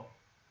robot.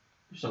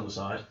 Just on the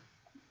side.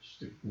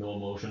 Just no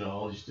emotion at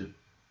all. Just a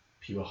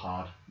pure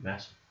hard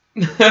mess.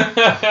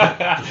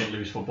 Doesn't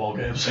lose football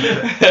games. They've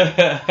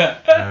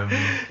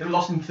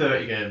lost in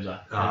 30 games there.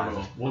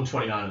 Won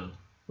 29 of them.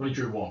 Only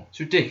drew 1. It's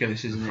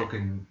ridiculous, isn't it?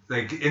 Fucking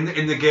like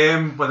in the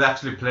game where they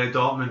actually played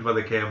Dortmund, where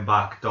they came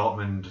back,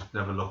 Dortmund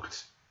never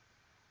looked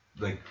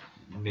like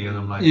near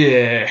them. Like,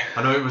 Yeah.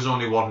 I know it was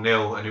only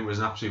 1-0 and it was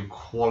an absolute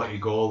quality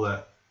goal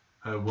that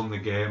won the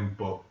game,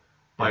 but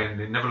Bayern,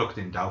 it never looked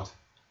in doubt.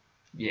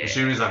 Yeah. As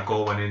soon as that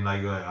goal went in,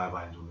 like,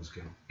 Bayern's won this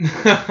game.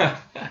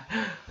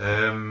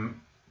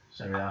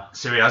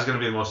 Serie A is going to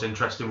be the most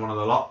interesting one of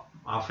the lot,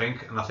 I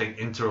think, and I think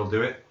Inter will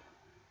do it.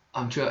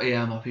 I'm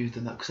happy with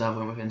that because I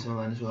went with Inter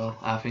Milan as well.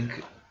 I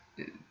think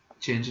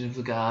changing of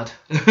the guard.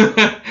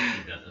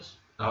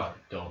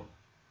 Don't.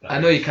 I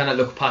know you cannot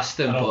look past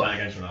them, I don't but bet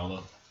against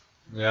Ronaldo.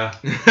 Yeah.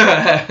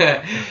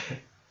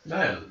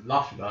 No,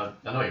 laugh about.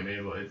 I know what you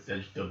mean, but they're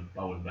just done.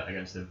 I wouldn't bet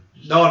against them.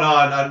 No,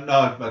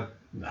 but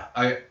Nah.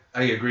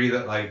 I agree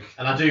that, like.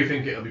 And I do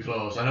think it'll be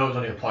close. I know it was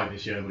only a point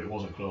this year, but it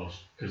wasn't close.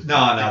 Cause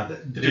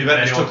The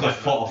Juventus took their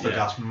foot off the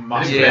gas They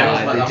massively. didn't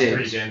Yeah, play the last they did.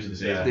 3 games of the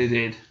season. they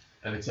did.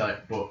 And it's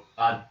like, but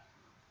I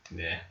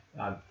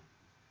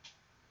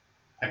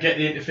get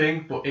the Inter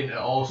thing, but Inter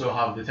also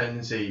have the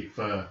tendency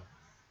for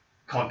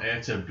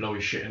Conte to blow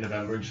his shit in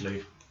November and just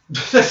leave.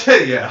 That's a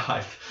fair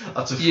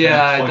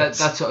point.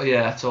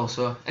 That's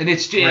also, and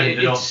it's They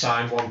don't it's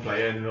sign one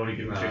player and only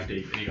give him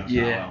 50, and he goes,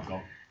 Yeah. I'm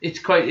gone.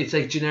 it's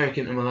like generic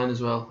Inter Milan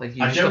as well. Like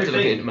you I just have to generally look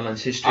at think- Inter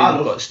Milan's history. I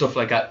They've love- got stuff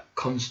like that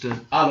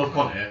constant. I love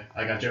Conte.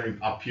 Like I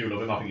pure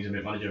love him. I think he's a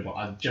great manager, but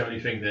I generally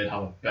think they'd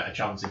have a better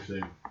chance if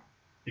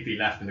he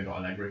left and they got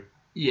Allegri.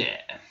 Yeah,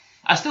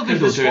 I still think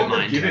Because they'll the do it, squad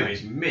they mind give you. him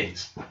is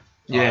mint.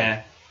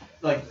 Yeah,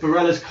 Like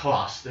Barella's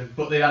class,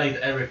 but they added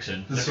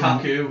Eriksen, There's some-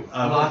 Lukaku,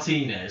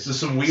 Martinez. There's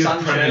some weird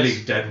Sanchez. Premier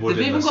League deadwood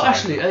they've in even the got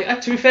side. Ashley.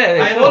 Like, to be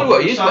fair, I they've know, got what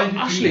they've he's signed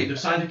got. Hakimi. They've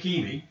signed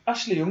Hakimi.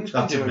 Ashley Young's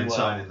been That's a doing mid well.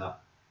 signing, that.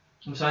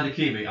 They've signed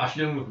Hakimi.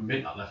 Ashley Young would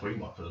mint that left wing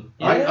back for them.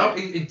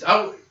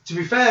 To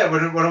be fair,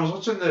 when I was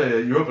watching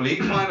the Europa League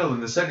final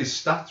and they said his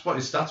stats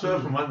were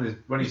from when he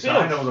He's been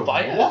signed, on I was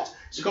like, fire. what?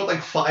 He's got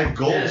like 5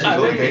 goals. Yeah, He's I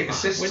got like agree. 8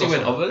 assists. When or he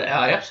went something. over there,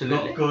 aye,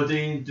 absolutely.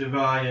 Godin,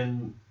 Devay,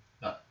 and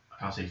I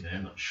can't say his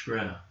name.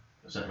 Skriniar,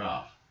 centre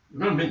half.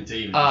 We've got a mint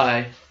team.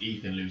 Aye.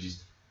 Ethan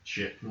loses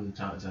shit from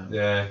time to time.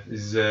 Yeah,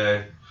 he's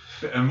an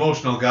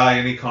emotional guy,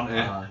 and he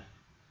can't.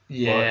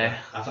 Yeah.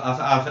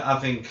 I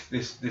think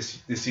this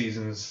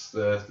season's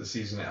the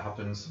season it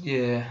happens.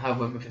 Yeah, I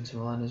went with Inter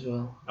Milan as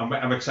well.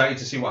 I'm excited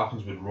to see what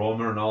happens with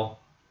Roma and all.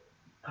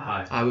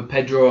 Aye. I with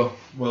Pedro.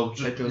 Well,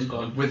 just Pedro's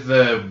gone. with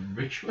the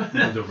Rich with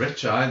the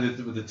rich eye,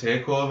 with the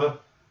takeover,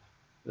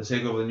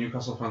 the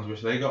Newcastle fans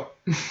wish they got.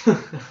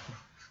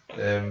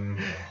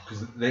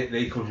 Because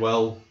they could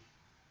well.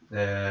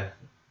 I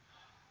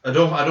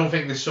don't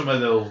think this summer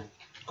they'll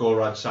go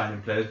around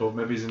signing players, but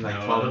maybe it's in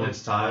 12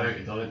 months' time. I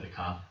don't think they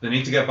can. They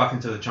need to get back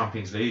into the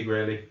Champions League,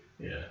 really.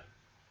 Yeah.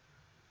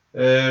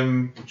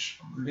 Which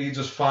leads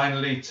us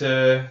finally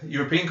to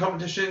European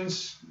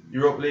competitions,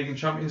 Europa League and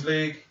Champions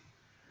League.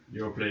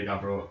 Europa League, I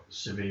brought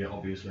Sevilla,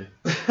 obviously.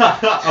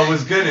 I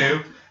was going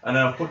to, and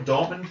then I put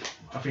Dortmund.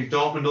 I think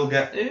Dortmund will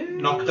get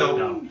knocked out.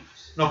 No.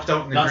 Knocked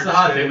out in the That's group the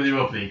hard stage. thing with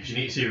Europa League, because you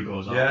need to see who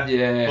goes on. Yeah.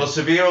 Yeah. Well,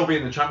 Sevilla will be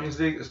in the Champions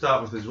League to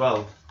start with as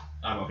well.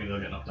 I don't think they'll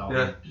get knocked out.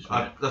 Yeah, Just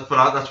that's what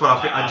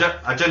I think.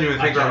 I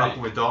genuinely think that'll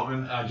happen with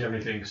Dortmund. I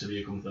generally think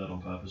Sevilla come third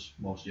on purpose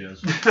most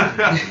years.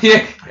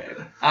 Yeah,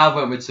 I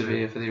went with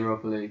Sevilla for the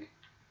Europa League.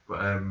 But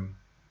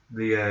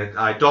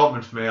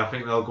Dortmund for me, I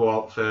think they'll go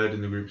out third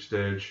in the group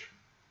stage,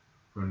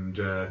 and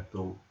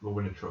they'll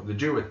win a trophy.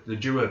 They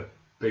due a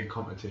big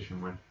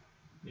competition win.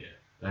 Yeah.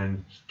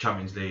 And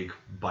Champions League,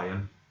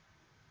 Bayern.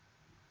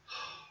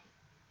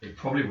 It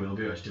probably will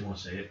be. I just didn't want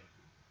to say it.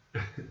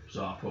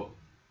 So I put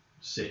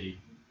City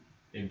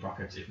in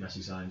brackets if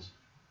Messi signs.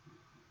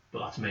 But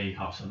that's me,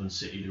 Hawks and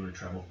City doing a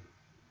treble.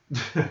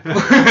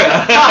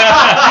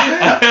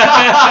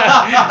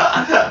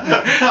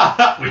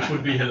 Which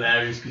would be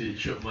hilarious because it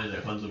shut my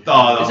fans up.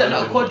 Is that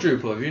not a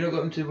quadruple? Have you not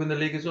got them to win the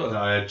league as well?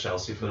 No, I had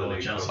Chelsea for the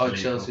league.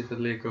 Chelsea for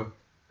the League Cup.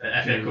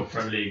 FA Cup,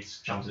 Premier League,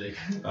 Champions League.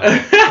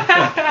 If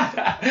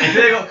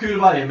they got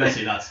Koulibaly and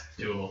Messi, that's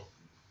doable.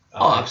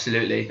 Oh,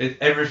 absolutely.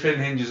 Everything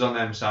hinges on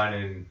them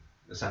signing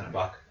the centre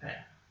back.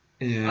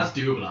 Yeah. That's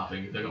doable, I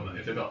think.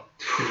 If they got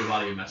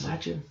Koulibaly and Messi.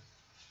 Imagine.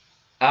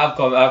 I've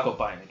got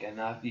Bayern again.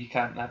 You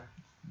can't.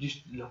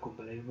 Just look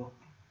unbelievable.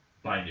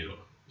 Bayern do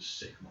look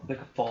sick, man.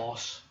 Like a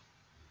force.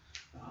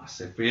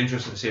 It'd be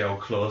interesting to see how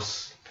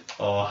close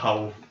or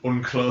how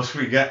unclose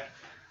we get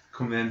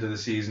come the end of the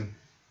season.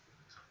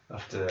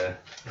 After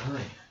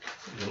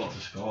there's a lot to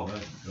score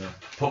there.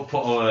 put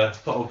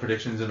all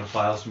predictions in a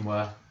file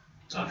somewhere.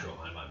 I'm sure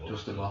mine might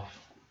Dust them off.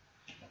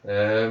 Keep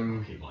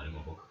mine in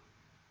my book.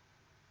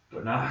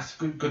 But nah, it's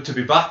good to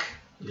be back.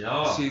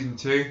 Yeah. Season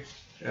 2.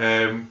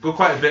 Got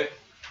quite a bit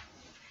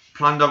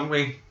planned, haven't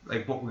we?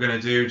 Like what we're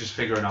gonna do, just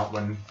figuring out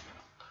when.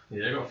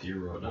 Yeah, I got a few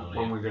wrote down.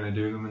 When we're gonna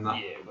do them and that.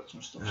 Yeah, we've got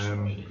some stuff.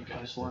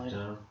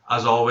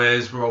 As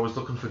always, we're always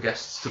looking for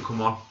guests to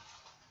come on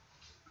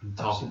and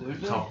talk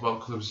about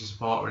clubs you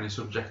support or any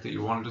subject that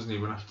you want. It doesn't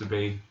even have to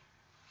be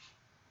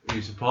who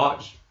you support.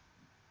 Just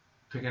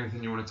pick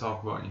anything you want to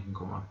talk about and you can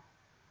come on.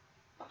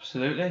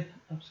 Absolutely.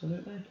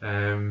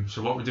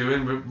 So what we're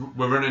doing,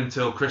 we're running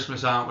until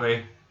Christmas, aren't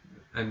we?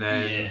 And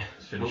then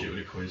let's finish it with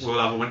a quiz. We'll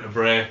have a winter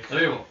break. I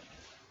mean, what?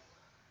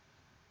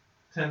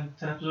 10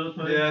 episodes,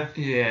 maybe?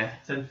 Yeah.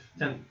 10,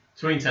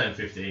 between 10 and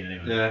 15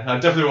 anyway. Yeah, I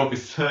definitely won't be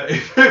 30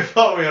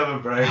 before we have a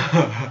break.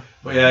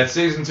 But yeah,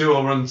 season 2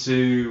 will run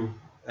to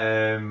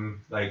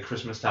like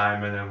Christmas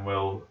time, and then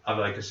we'll have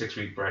like a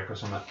 6-week break or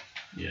something.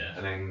 Yeah.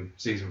 And then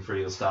season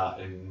 3 will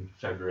start in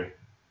February.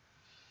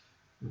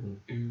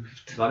 Mm-hmm.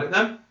 Is that it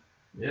then?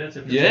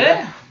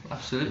 Yeah,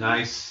 absolutely.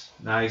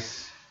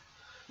 Nice.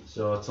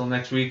 So till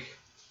next week.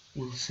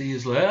 We'll see you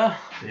later.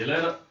 See you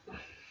later.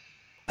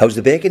 How's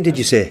the bacon, did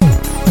you say?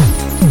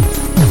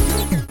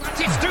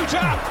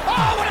 Batistuta!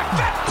 Oh, what a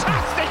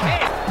fantastic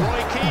hit!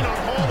 Roy Keane on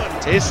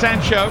Haaland. Here's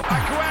Sancho.